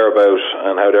what they're about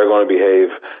and how they're going to behave.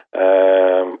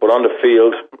 But on the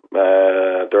field,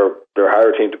 they're a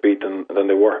harder team to beat than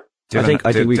they were.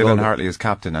 Dylan Hartley is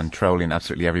captain and trolling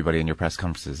absolutely everybody in your press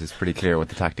conferences. It's pretty clear what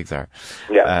the tactics are.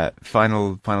 Yeah.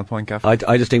 Final point, Gav?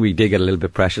 I just think we did get a little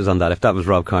bit precious on that. If that was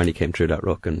Rob Kearney came through that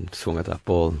ruck and swung at that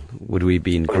ball, would we have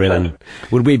been grilling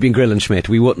Schmidt?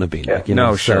 We wouldn't have been. Yeah.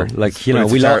 No, sure. So,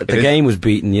 the game was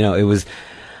beaten. It was.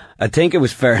 I think it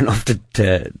was fair enough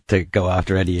to go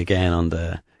after Eddie again on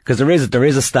the. Because there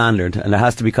is a standard, and there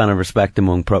has to be kind of respect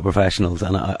among pro professionals,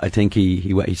 and I think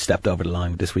he stepped over the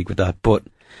line this week with that. But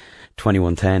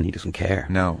 21-10, he doesn't care.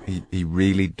 No, he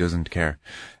really doesn't care.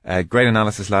 Great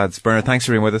analysis, lads. Bernard, thanks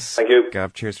for being with us. Thank you.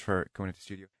 Gav, cheers for coming into the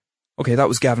studio. Okay, that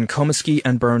was Gavin Comiskey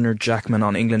and Bernard Jackman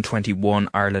on England 21,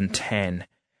 Ireland 10.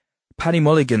 Paddy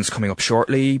Mulligan's coming up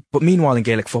shortly, but meanwhile in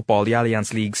Gaelic football, the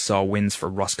Allianz League saw wins for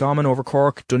Roscommon over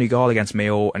Cork, Donegal against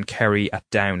Mayo and Kerry at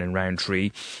Down in round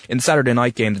 3. In the Saturday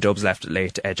night game, the Dubs left it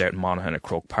late to edge out Monaghan at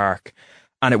Croke Park.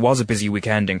 And it was a busy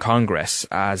weekend in Congress,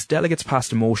 as delegates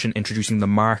passed a motion introducing the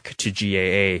mark to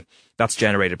GAA. That's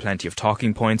generated plenty of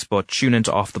talking points, but tune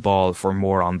into Off the Ball for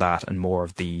more on that and more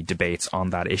of the debates on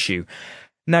that issue.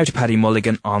 Now to Paddy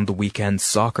Mulligan on the weekend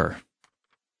soccer.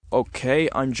 Okay,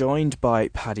 I'm joined by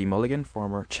Paddy Mulligan,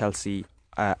 former Chelsea,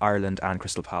 Ireland and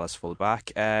Crystal Palace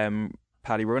fullback.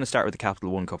 Paddy, we're going to start with the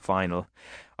Capital One Cup final.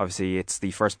 Obviously, it's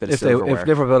the first bit of silverware. If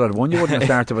Liverpool had won, you wouldn't have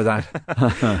started with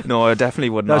that. No, I definitely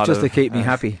would not. That's just to keep me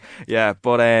happy. Yeah,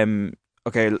 but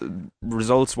okay,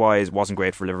 results-wise, wasn't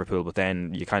great for Liverpool, but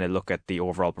then you kind of look at the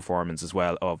overall performance as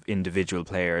well of individual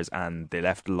players, and they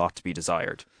left a lot to be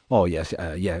desired. Oh, yes,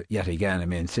 yet again. I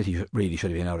mean, City really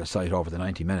should have been out of sight over the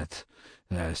 90 minutes.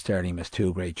 Sterling missed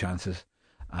 2 great chances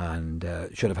and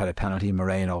should have had a penalty.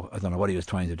 Moreno, I don't know what he was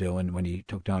trying to do, and when he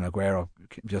took down Aguero,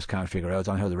 just can't figure out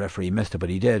on how the referee missed it, but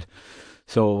he did.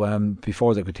 So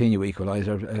before the Coutinho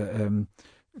equaliser,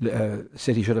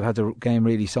 City should have had the game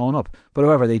really sewn up, but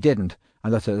however they didn't,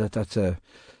 and that's an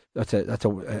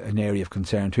area of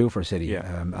concern too for City,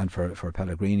 and for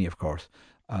Pellegrini, of course,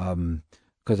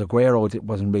 because Aguero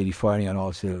wasn't really firing on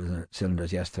all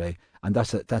cylinders yesterday, and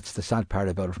that's the sad part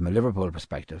about it from a Liverpool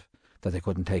perspective, that they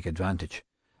couldn't take advantage.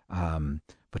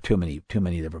 But too many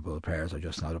Liverpool players are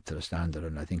just not up to the standard,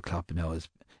 and I think Klopp knows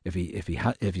if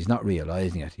he's not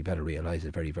realising it, he better realise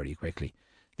it very, very quickly.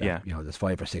 That, there's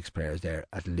 5 or 6 players there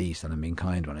at least, and I mean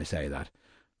kind when I say that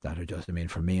are just, I mean,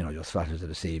 Firmino just flatters to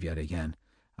deceive yet again.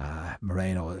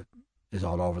 Moreno is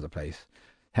all over the place.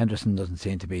 Henderson doesn't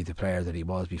seem to be the player that he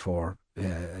was before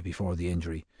the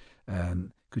injury.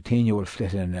 Coutinho will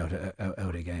flit in and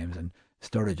out of games, and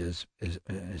Sturridge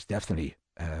is definitely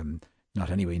not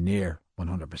anywhere near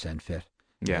 100% fit.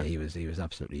 Yeah, he was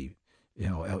absolutely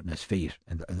out in his feet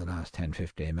in the last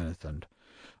 10-15 minutes, and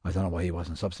I don't know why he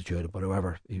wasn't substituted. But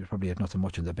however, he probably had nothing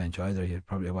much on the bench either.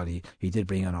 He did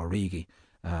bring on Origi,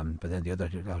 but then the other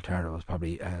alternative was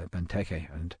probably Benteke,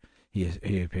 and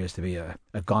he appears to be a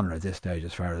gunner at this stage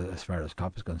as far as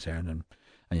Klopp is concerned, and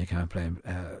you can't blame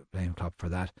Klopp for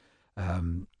that.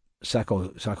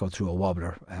 Sacco threw a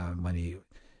wobbler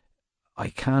I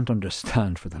can't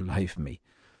understand for the life of me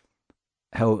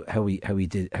how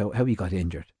he got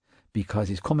injured, because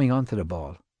he's coming onto the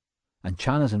ball and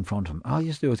Chan is in front of him. All you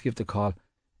have to do is give the call,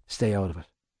 stay out of it.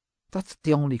 That's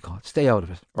the only call, stay out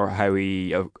of it. Or how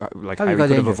he could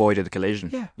have avoided the collision.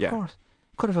 Yeah, of course.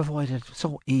 Could have avoided it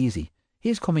so easy.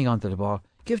 He's coming onto the ball,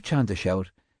 give Chan a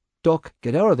shout, duck,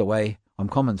 get out of the way, I'm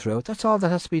coming through. That's all that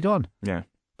has to be done. Yeah.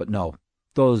 But no,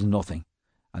 does nothing,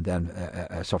 and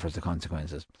then suffers the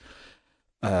consequences.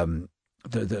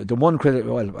 The one critic,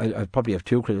 well, I probably have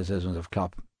 2 criticisms of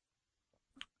Klopp,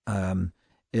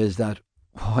 is that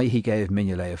why he gave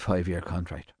Mignolet a 5-year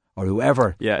contract, or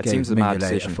whoever it gave seems a mad Mignolet a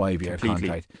decision, 5-year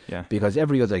contract, because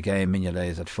every other game Mignolet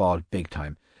is at fault big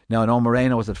time. Now, I know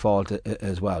Moreno was at fault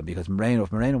as well, because if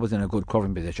Moreno was in a good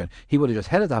covering position, he would have just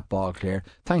headed that ball clear,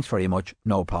 thanks very much,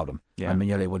 no problem, and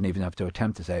Mignolet wouldn't even have to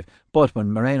attempt to save. But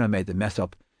when Moreno made the mess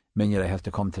up, Mignolet has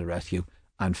to come to the rescue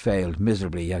and failed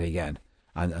miserably yet again.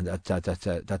 And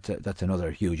that's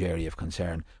another huge area of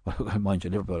concern. Well, mind you,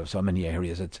 Liverpool have so many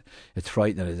areas, it's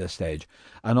frightening at this stage.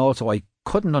 And also, I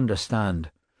couldn't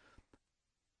understand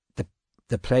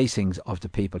the placings of the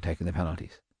people taking the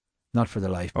penalties. Not for the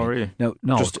life of me. Oh, really?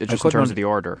 No. Just in terms of the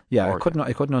order. Yeah, I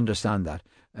couldn't understand that.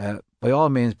 By all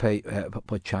means,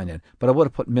 put Chan in, but I would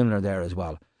have put Milner there as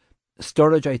well.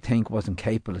 Sturridge, I think, wasn't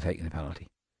capable of taking the penalty,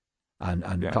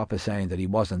 and Klopp is saying that he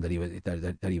wasn't,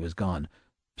 that he was gone.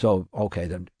 So okay,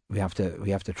 then we have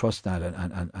to trust that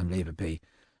and leave it be.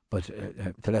 But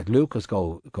to let Lucas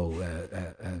go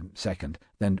second,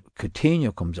 then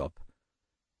Coutinho comes up,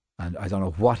 and I don't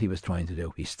know what he was trying to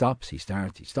do. He stops, he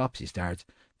starts, he stops, he starts.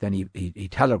 Then he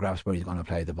telegraphs where he's going to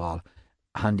play the ball,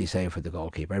 handy save for the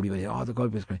goalkeeper. Everybody, the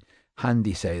goalkeeper's great.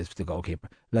 Handy saves for the goalkeeper.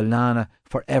 Lallana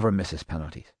forever misses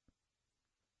penalties.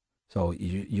 So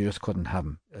you just couldn't have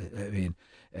him. I mean,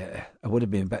 it would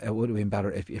have been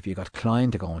better if you got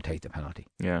Klein to go and take the penalty.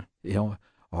 Yeah.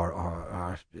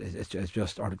 Or it's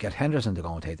just get Henderson to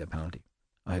go and take the penalty.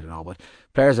 I don't know, but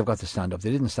players have got to stand up.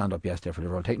 They didn't stand up yesterday for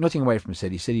Liverpool. Take nothing away from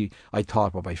City. City, I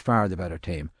thought, were by far the better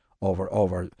team over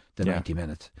the 90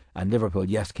 minutes. And Liverpool,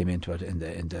 yes, came into it in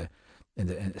the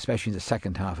especially in the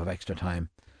second half of extra time.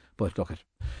 But look, it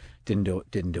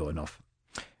didn't do enough.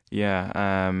 Yeah,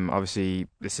 obviously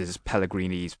this is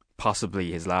Pellegrini's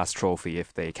possibly his last trophy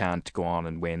if they can't go on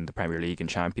and win the Premier League and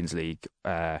Champions League.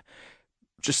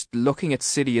 Just looking at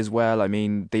City as well, I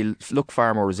mean, they look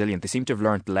far more resilient. They seem to have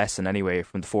learnt the lesson anyway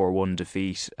from the 4-1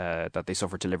 defeat that they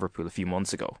suffered to Liverpool a few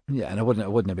months ago. Yeah, and it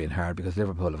wouldn't have been hard because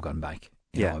Liverpool have gone back.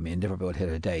 You know, I mean, Liverpool hit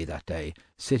a day that day.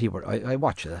 City were. I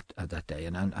watched that day,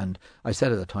 and I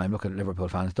said at the time, look at Liverpool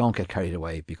fans, don't get carried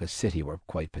away because City were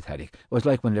quite pathetic. It was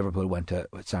like when Liverpool went to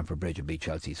Stamford Bridge and beat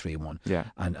Chelsea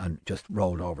 3-1, and just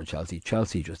rolled over Chelsea.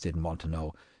 Chelsea just didn't want to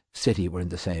know. City were in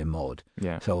the same mode.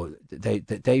 Yeah. So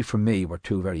they for me were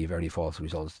two very, very false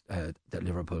results that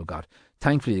Liverpool got.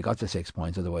 Thankfully they got the 6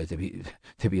 points, otherwise they'd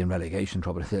be in relegation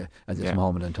trouble at this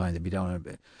moment in time. They'd be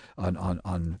down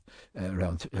on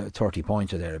around 30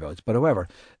 points or thereabouts. But however,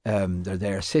 they're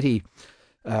there. City,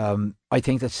 I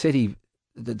think that City,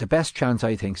 the best chance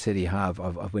I think City have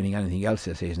of winning anything else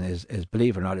this season is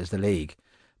believe it or not, is the league.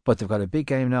 But they've got a big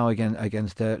game now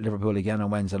against Liverpool again on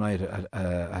Wednesday night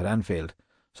at Anfield.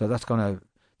 So that's going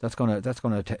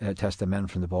to test the men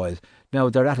from the boys. Now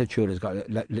their attitude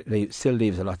still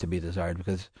leaves a lot to be desired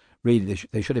because really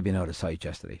they should have been out of sight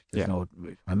yesterday.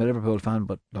 I'm a Liverpool fan,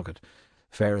 but look, at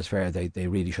fair is fair. They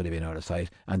really should have been out of sight,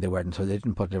 and they weren't. So they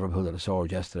didn't put Liverpool to the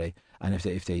sword yesterday. And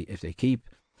if they keep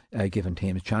giving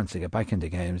teams a chance to get back into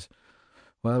games,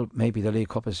 well, maybe the League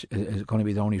Cup is going to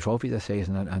be the only trophy this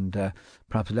season, and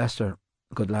perhaps Leicester,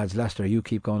 good lads, Leicester, you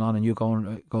keep going on and you go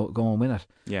and win it.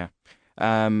 Yeah.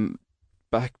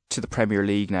 Back to the Premier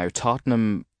League now.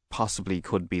 Tottenham possibly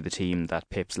could be the team that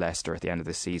pips Leicester at the end of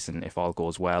this season if all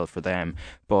goes well for them.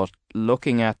 But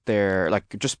looking at their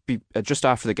just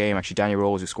after the game, actually, Danny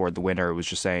Rose, who scored the winner, was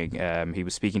just saying he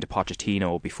was speaking to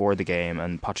Pochettino before the game,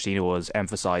 and Pochettino was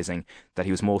emphasising that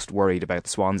he was most worried about the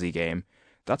Swansea game.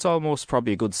 That's almost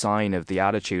probably a good sign of the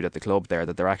attitude at the club there,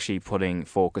 that they're actually putting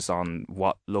focus on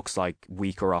what looks like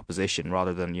weaker opposition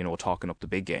rather than, talking up the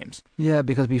big games. Yeah,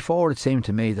 because before it seemed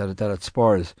to me that at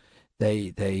Spurs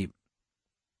they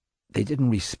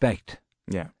didn't respect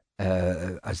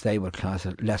as they would class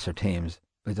it, lesser teams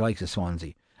like the likes of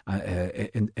Swansea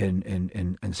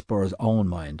in Spurs' own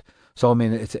mind. So I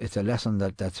mean it's a lesson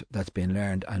that's been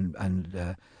learned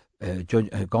and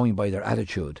going by their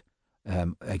attitude.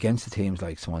 Against the teams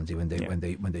like Swansea when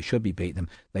they should be beating them,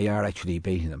 they are actually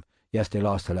beating them. Yes, they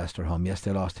lost to Leicester home. Yes,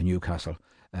 they lost to Newcastle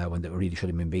when they really should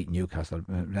have been beating Newcastle.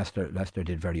 Leicester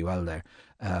did very well there.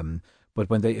 But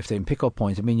if they pick up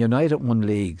points, I mean, Man United won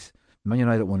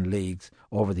leagues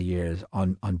over the years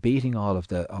on beating all of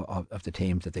the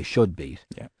teams that they should beat.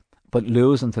 Yeah. But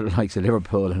losing to the likes of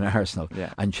Liverpool and Arsenal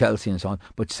and Chelsea and so on,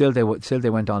 but still they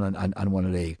went on and won a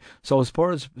league. So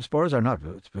Spurs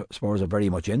are very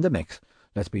much in the mix.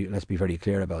 Let's be very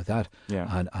clear about that.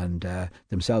 Yeah. And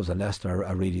themselves and Leicester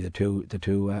are really the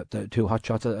two hot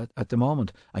shots at the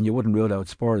moment. And you wouldn't rule out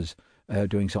Spurs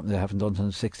doing something they haven't done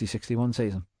since 60-61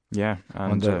 season. Yeah,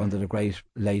 and under the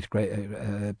late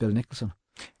Bill Nicholson.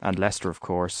 And Leicester, of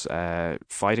course,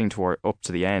 fighting up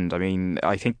to the end. I mean,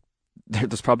 I think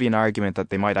there's probably an argument that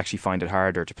they might actually find it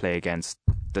harder to play against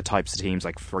the types of teams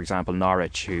like, for example,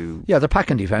 Norwich, who they're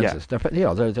packing defences.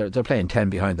 Yeah. They're playing 10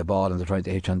 behind the ball and they're trying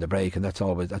to hitch on the break, and that's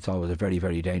always a very,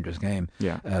 very dangerous game.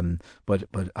 Yeah. But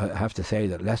I have to say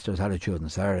that Leicester's attitude on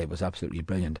Saturday was absolutely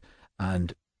brilliant,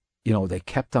 and they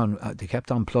kept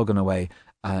on plugging away,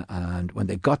 and when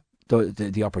they got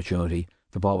the opportunity,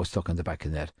 the ball was stuck in the back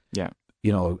of the net. Yeah.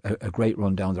 A great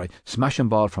run down the right, smashing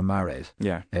ball from Mahrez.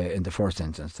 Yeah. In the first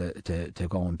instance to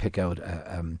go and pick out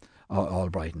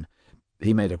Albrighton.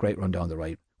 He made a great run down the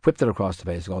right, whipped it across the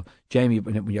base goal. Jamie,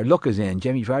 when your luck is in,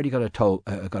 Jamie, you've already got a toe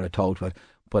to it,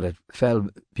 but it fell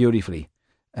beautifully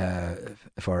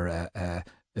for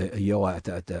Yo at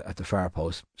the far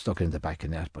post, stuck it in the back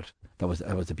of the net. But that was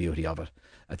the beauty of it.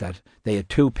 That they had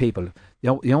two people.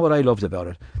 You know what I loved about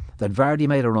it? That Vardy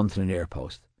made a run to the near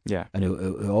post. Yeah, and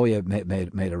Oya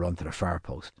made a run to the far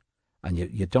post, and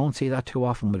you don't see that too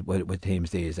often with teams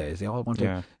these days. They all want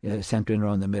to centre in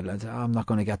around the middle and say, I'm not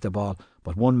going to get the ball.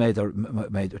 But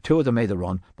two of them made the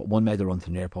run, but one made the run to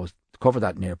the near post, cover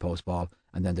that near post ball,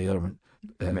 and then the other one,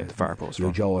 made the far post.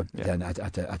 Joe then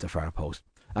at the far post.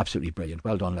 Absolutely brilliant.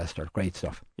 Well done, Leicester. Great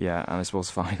stuff. Yeah, and I suppose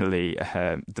finally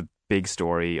the big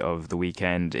story of the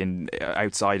weekend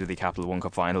outside of the Capital One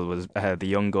Cup final was the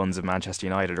young guns of Manchester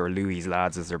United, or Louis'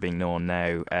 lads as they're being known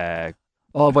now.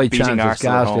 All by beating chance,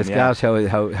 it's gas how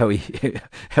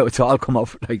it's all come up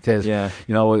like this. Yeah.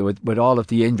 You know, with all of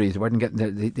the injuries,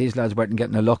 these lads weren't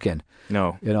getting a look in.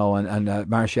 No. You know, and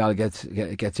Martial gets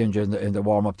injured in the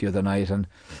warm up the other night, and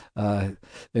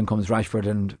then comes Rashford,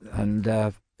 and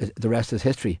the rest is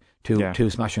history. Two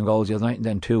smashing goals the other night, and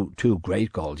then two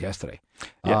great goals yesterday.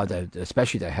 Yeah.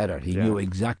 Especially the header. He knew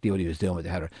exactly what he was doing with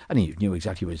the header, and he knew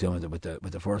exactly what he was doing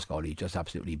with the first goal. He just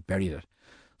absolutely buried it.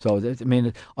 So I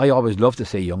mean, I always love to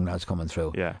see young lads coming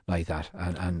through like that,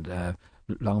 and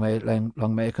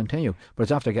long may it continue. But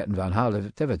it's after getting Van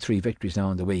Gaal. They've had 3 victories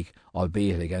now in the week,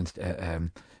 albeit against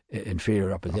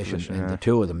inferior opposition. In the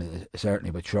 2 of them, certainly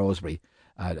with Shrewsbury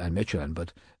and Michelin.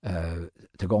 But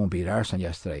to go and beat Arsenal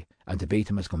yesterday and to beat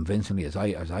them as convincingly as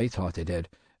I thought they did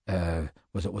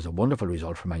was a wonderful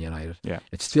result for Man United. Yeah.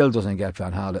 It still doesn't get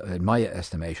Van Gaal, in my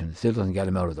estimation, it still doesn't get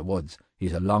him out of the woods.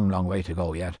 He's a long way to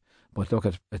go yet. But look,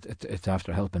 it's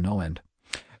after helping no end.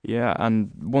 Yeah, and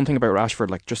one thing about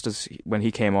Rashford, like just as when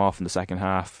he came off in the second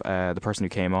half, the person who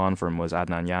came on for him was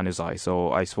Adnan Januzaj.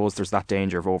 So I suppose there's that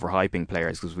danger of overhyping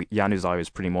players, because Januzaj was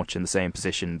pretty much in the same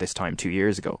position this time 2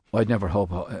 years ago. I'd never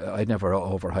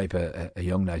overhype a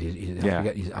young lad.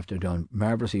 He's after doing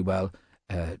marvellously well.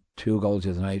 2 goals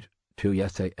the other night, 2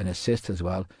 yesterday, an assist as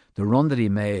well. The run that he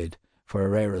made for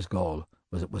Herrera's goal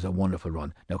was a wonderful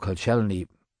run. Now Koscielny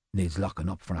needs locking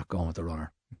up for not going with the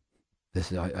runner.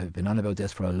 I've been on about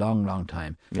this for a long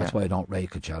time. That's why I don't rate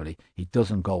Koscielny. He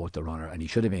doesn't go with the runner, and he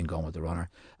should have been going with the runner.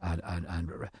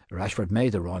 And Rashford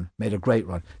made the run, made a great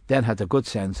run, then had the good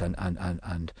sense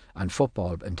and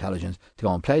football intelligence to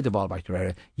go and play the ball back to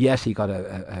Herrera. Yes, he got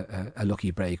a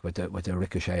lucky break with the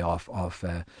ricochet off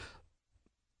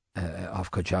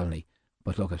Koscielny,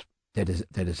 but look, they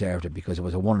deserved it, because it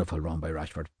was a wonderful run by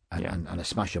Rashford and a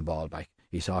smashing ball back.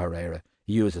 He saw Herrera.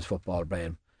 He used his football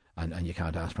brain, and you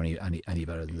can't ask for any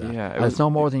better than that. Yeah, it's no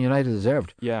more than United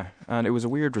deserved. Yeah, and it was a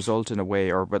weird result in a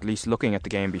way, or at least looking at the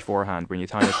game beforehand, when you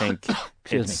kind of think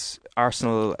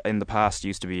Arsenal in the past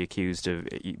used to be accused of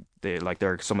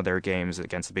some of their games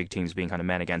against the big teams being kind of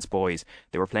men against boys.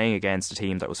 They were playing against a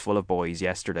team that was full of boys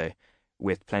yesterday,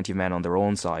 with plenty of men on their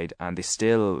own side, and they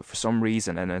still, for some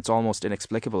reason, and it's almost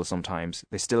inexplicable sometimes,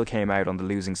 they still came out on the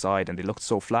losing side, and they looked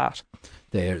so flat.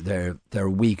 They're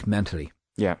weak mentally.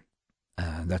 Yeah.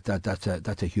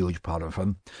 That's a huge problem for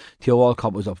them. Theo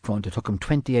Walcott was up front. It took him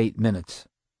 28 minutes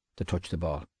to touch the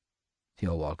ball.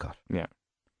 Theo Walcott. Yeah.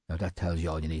 Now that tells you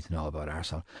all you need to know about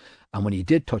Arsenal. And when he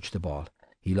did touch the ball,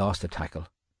 he lost a tackle.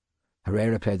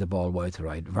 Herrera played the ball wide to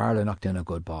right. Varla knocked in a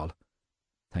good ball.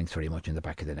 Thanks very much, in the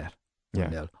back of the net.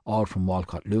 Yeah. All from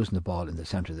Walcott losing the ball in the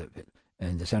centre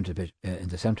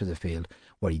of the field,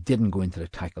 where he didn't go into the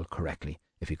tackle correctly.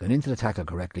 If he got into the tackle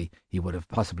correctly, he would have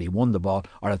possibly won the ball,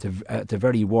 or at the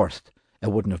very worst,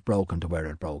 it wouldn't have broken to where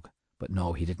it broke. But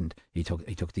no, he didn't. He took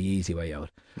the easy way out.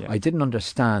 Yeah. I didn't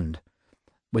understand,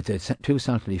 with the 2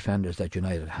 central defenders that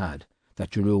United had,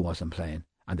 that Giroud wasn't playing,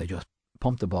 and they just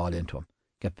pumped the ball into him.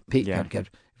 If you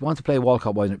want to play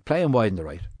Walcott wide, play him wide on the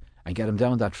right, and get him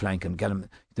down that flank, and get him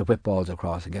to whip balls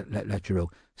across, and let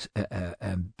Giroud,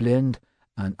 Blind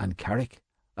and Carrick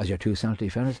as your 2 central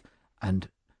defenders, and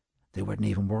they wouldn't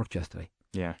even work yesterday.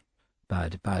 Yeah.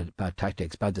 Bad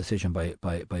tactics, bad decision by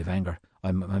Wenger.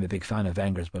 I'm a big fan of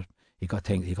Wenger's, but he got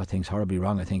things horribly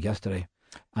wrong, I think, yesterday.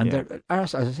 And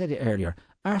as I said earlier,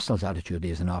 Arsenal's attitude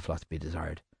leaves an awful lot to be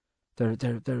desired.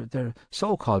 They're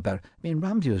so-called better. I mean,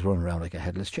 Ramsey was running around like a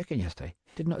headless chicken yesterday.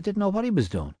 Didn't know what he was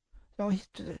doing. So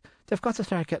they've got to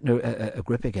start getting a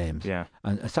grip of games. Yeah.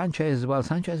 And Sanchez as well.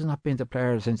 Sanchez has not been the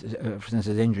player since his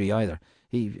injury either.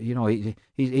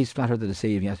 He's flattered to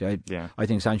deceive yesterday. I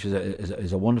think Sanchez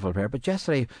is a wonderful player. But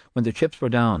yesterday, when the chips were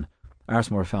down,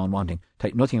 Arsenal were found wanting.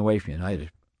 Take nothing away from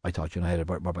United. I thought United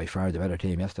were by far the better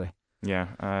team yesterday. Yeah,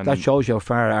 that shows you how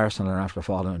far Arsenal are after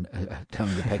falling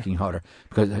down the pecking order,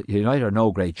 because United are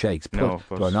no great shakes, but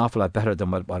they're an awful lot better than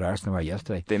what Arsenal were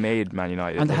yesterday. They made Man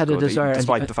United, and they had a desire,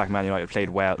 despite the fact Man United played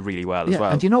really well as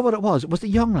well. And do you know what it was? It was the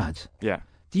young lads. Yeah,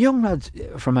 the young lads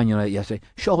from Man United yesterday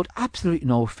showed absolutely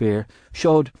no fear,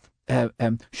 showed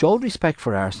respect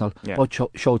for Arsenal, but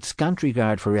showed scant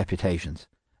regard for reputations.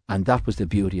 And that was the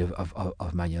beauty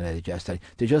of Man United yesterday.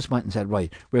 They just went and said,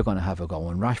 right, we're going to have a go.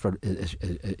 And Rashford,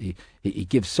 he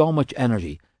gives so much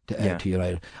energy to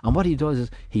United. And what he does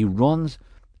is he runs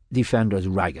defenders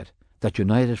ragged that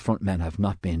United front men have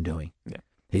not been doing. Yeah.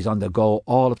 He's on the go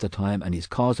all of the time, and he's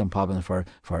causing problems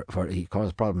he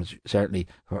caused problems certainly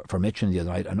for Mitchell the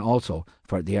other night, and also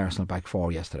for the Arsenal back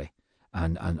four yesterday.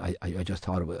 And I just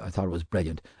thought it was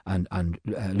brilliant. And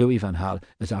Louis van Gaal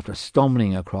is after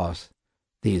stumbling across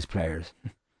these players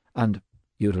and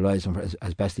utilise them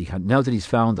as best he can. Now that he's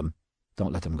found them,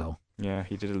 don't let them go. Yeah,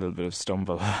 he did a little bit of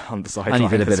stumble on the sideline. And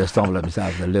he did a bit of stumble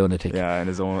himself, the lunatic. Yeah, in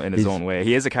his own way.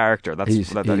 He is a character. I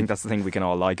think that's the thing we can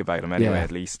all like about him anyway,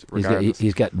 at least.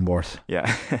 He's getting worse.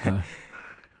 Yeah.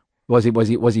 Was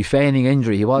he feigning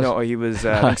injury? He was. No, he was.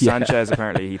 Sanchez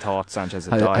apparently he thought Sanchez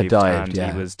had dived,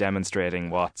 and he was demonstrating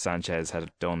what Sanchez had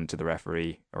done to the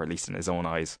referee, or at least in his own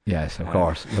eyes. Yes, of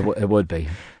course, it would be.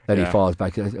 Then he falls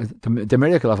back. The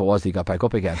miracle of it was he got back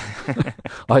up again.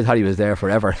 I thought he was there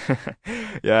forever.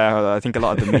 Yeah, I think a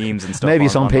lot of the memes and stuff. Maybe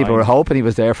some people were hoping he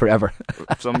was there forever.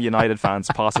 Some United fans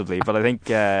possibly, but I think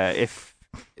if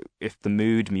the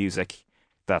mood music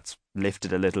that's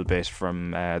lifted a little bit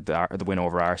from the win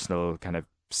over Arsenal kind of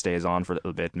stays on for a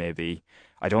little bit, maybe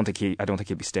I don't think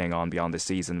he'll be staying on beyond this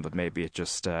season, but maybe it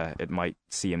just it might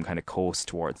see him kind of coast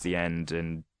towards the end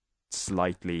in a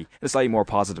slightly more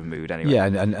positive mood anyway. Yeah,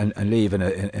 and leave in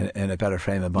a better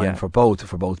frame of mind for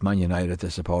both Man United,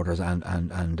 the supporters, and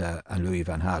Louis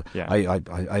van Gaal. Yeah.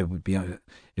 I would be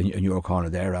in your corner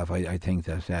there, Rav. I think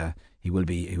that he will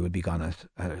be gone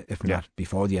if not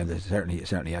before the end.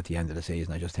 Certainly at the end of the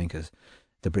season. I just think as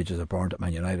the bridges are burned at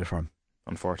Man United for him.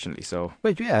 Unfortunately, so.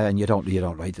 But yeah, and you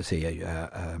don't like to see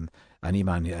any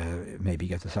man maybe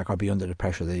get the sack or be under the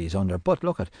pressure that he's under. But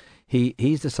look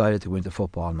he's decided to go into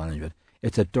football management.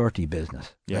 It's a dirty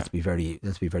business. Yeah. Let's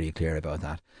be very clear about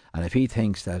that. And if he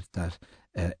thinks that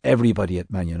everybody at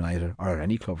Man United, or at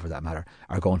any club for that matter,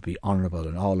 are going to be honourable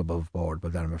and all above board,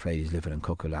 but then I'm afraid he's living in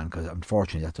cuckoo land, because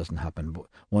unfortunately that doesn't happen. But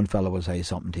one fellow will say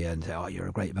something to you and say, "Oh, you're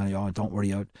a great man. Oh, don't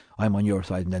worry, I'm on your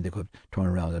side," and then they could turn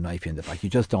around and knife you in the back. You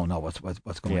just don't know what's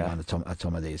going on at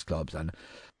some of these clubs. And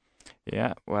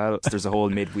yeah, well, there's a whole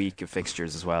midweek of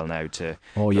fixtures as well now to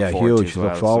huge.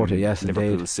 Look forward to, yes,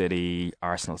 Liverpool indeed. City,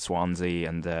 Arsenal, Swansea,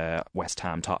 and West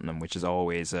Ham, Tottenham, which is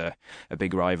always a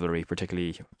big rivalry,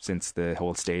 particularly since the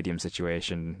whole stadium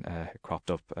situation cropped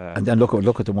up. And then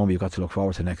look at the one we've got to look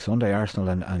forward to next Sunday, Arsenal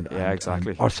and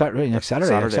exactly. Or Saturday, next Saturday.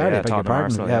 Beg your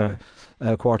pardon.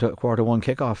 Arsenal, quarter one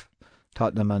kickoff,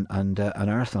 Tottenham and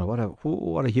Arsenal.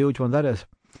 What a huge one that is.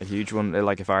 A huge one.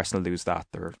 Like if Arsenal lose that,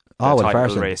 the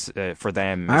title race for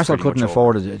them. Arsenal couldn't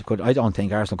afford it. I don't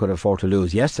think Arsenal could afford to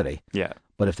lose yesterday. Yeah,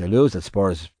 but if they lose at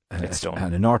Spurs it's done.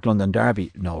 And a North London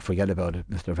derby, no, forget about it,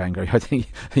 Mr. Wenger. I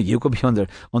think you could be under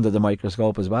the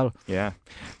microscope as well. Yeah,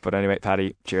 but anyway,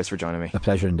 Paddy, cheers for joining me. A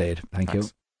pleasure indeed. Thanks. You.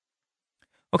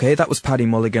 Okay, that was Paddy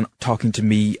Mulligan talking to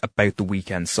me about the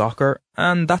weekend soccer,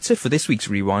 and that's it for this week's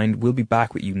Rewind. We'll be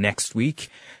back with you next week.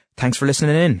 Thanks for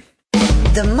listening in.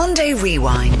 The Monday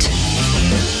Rewind.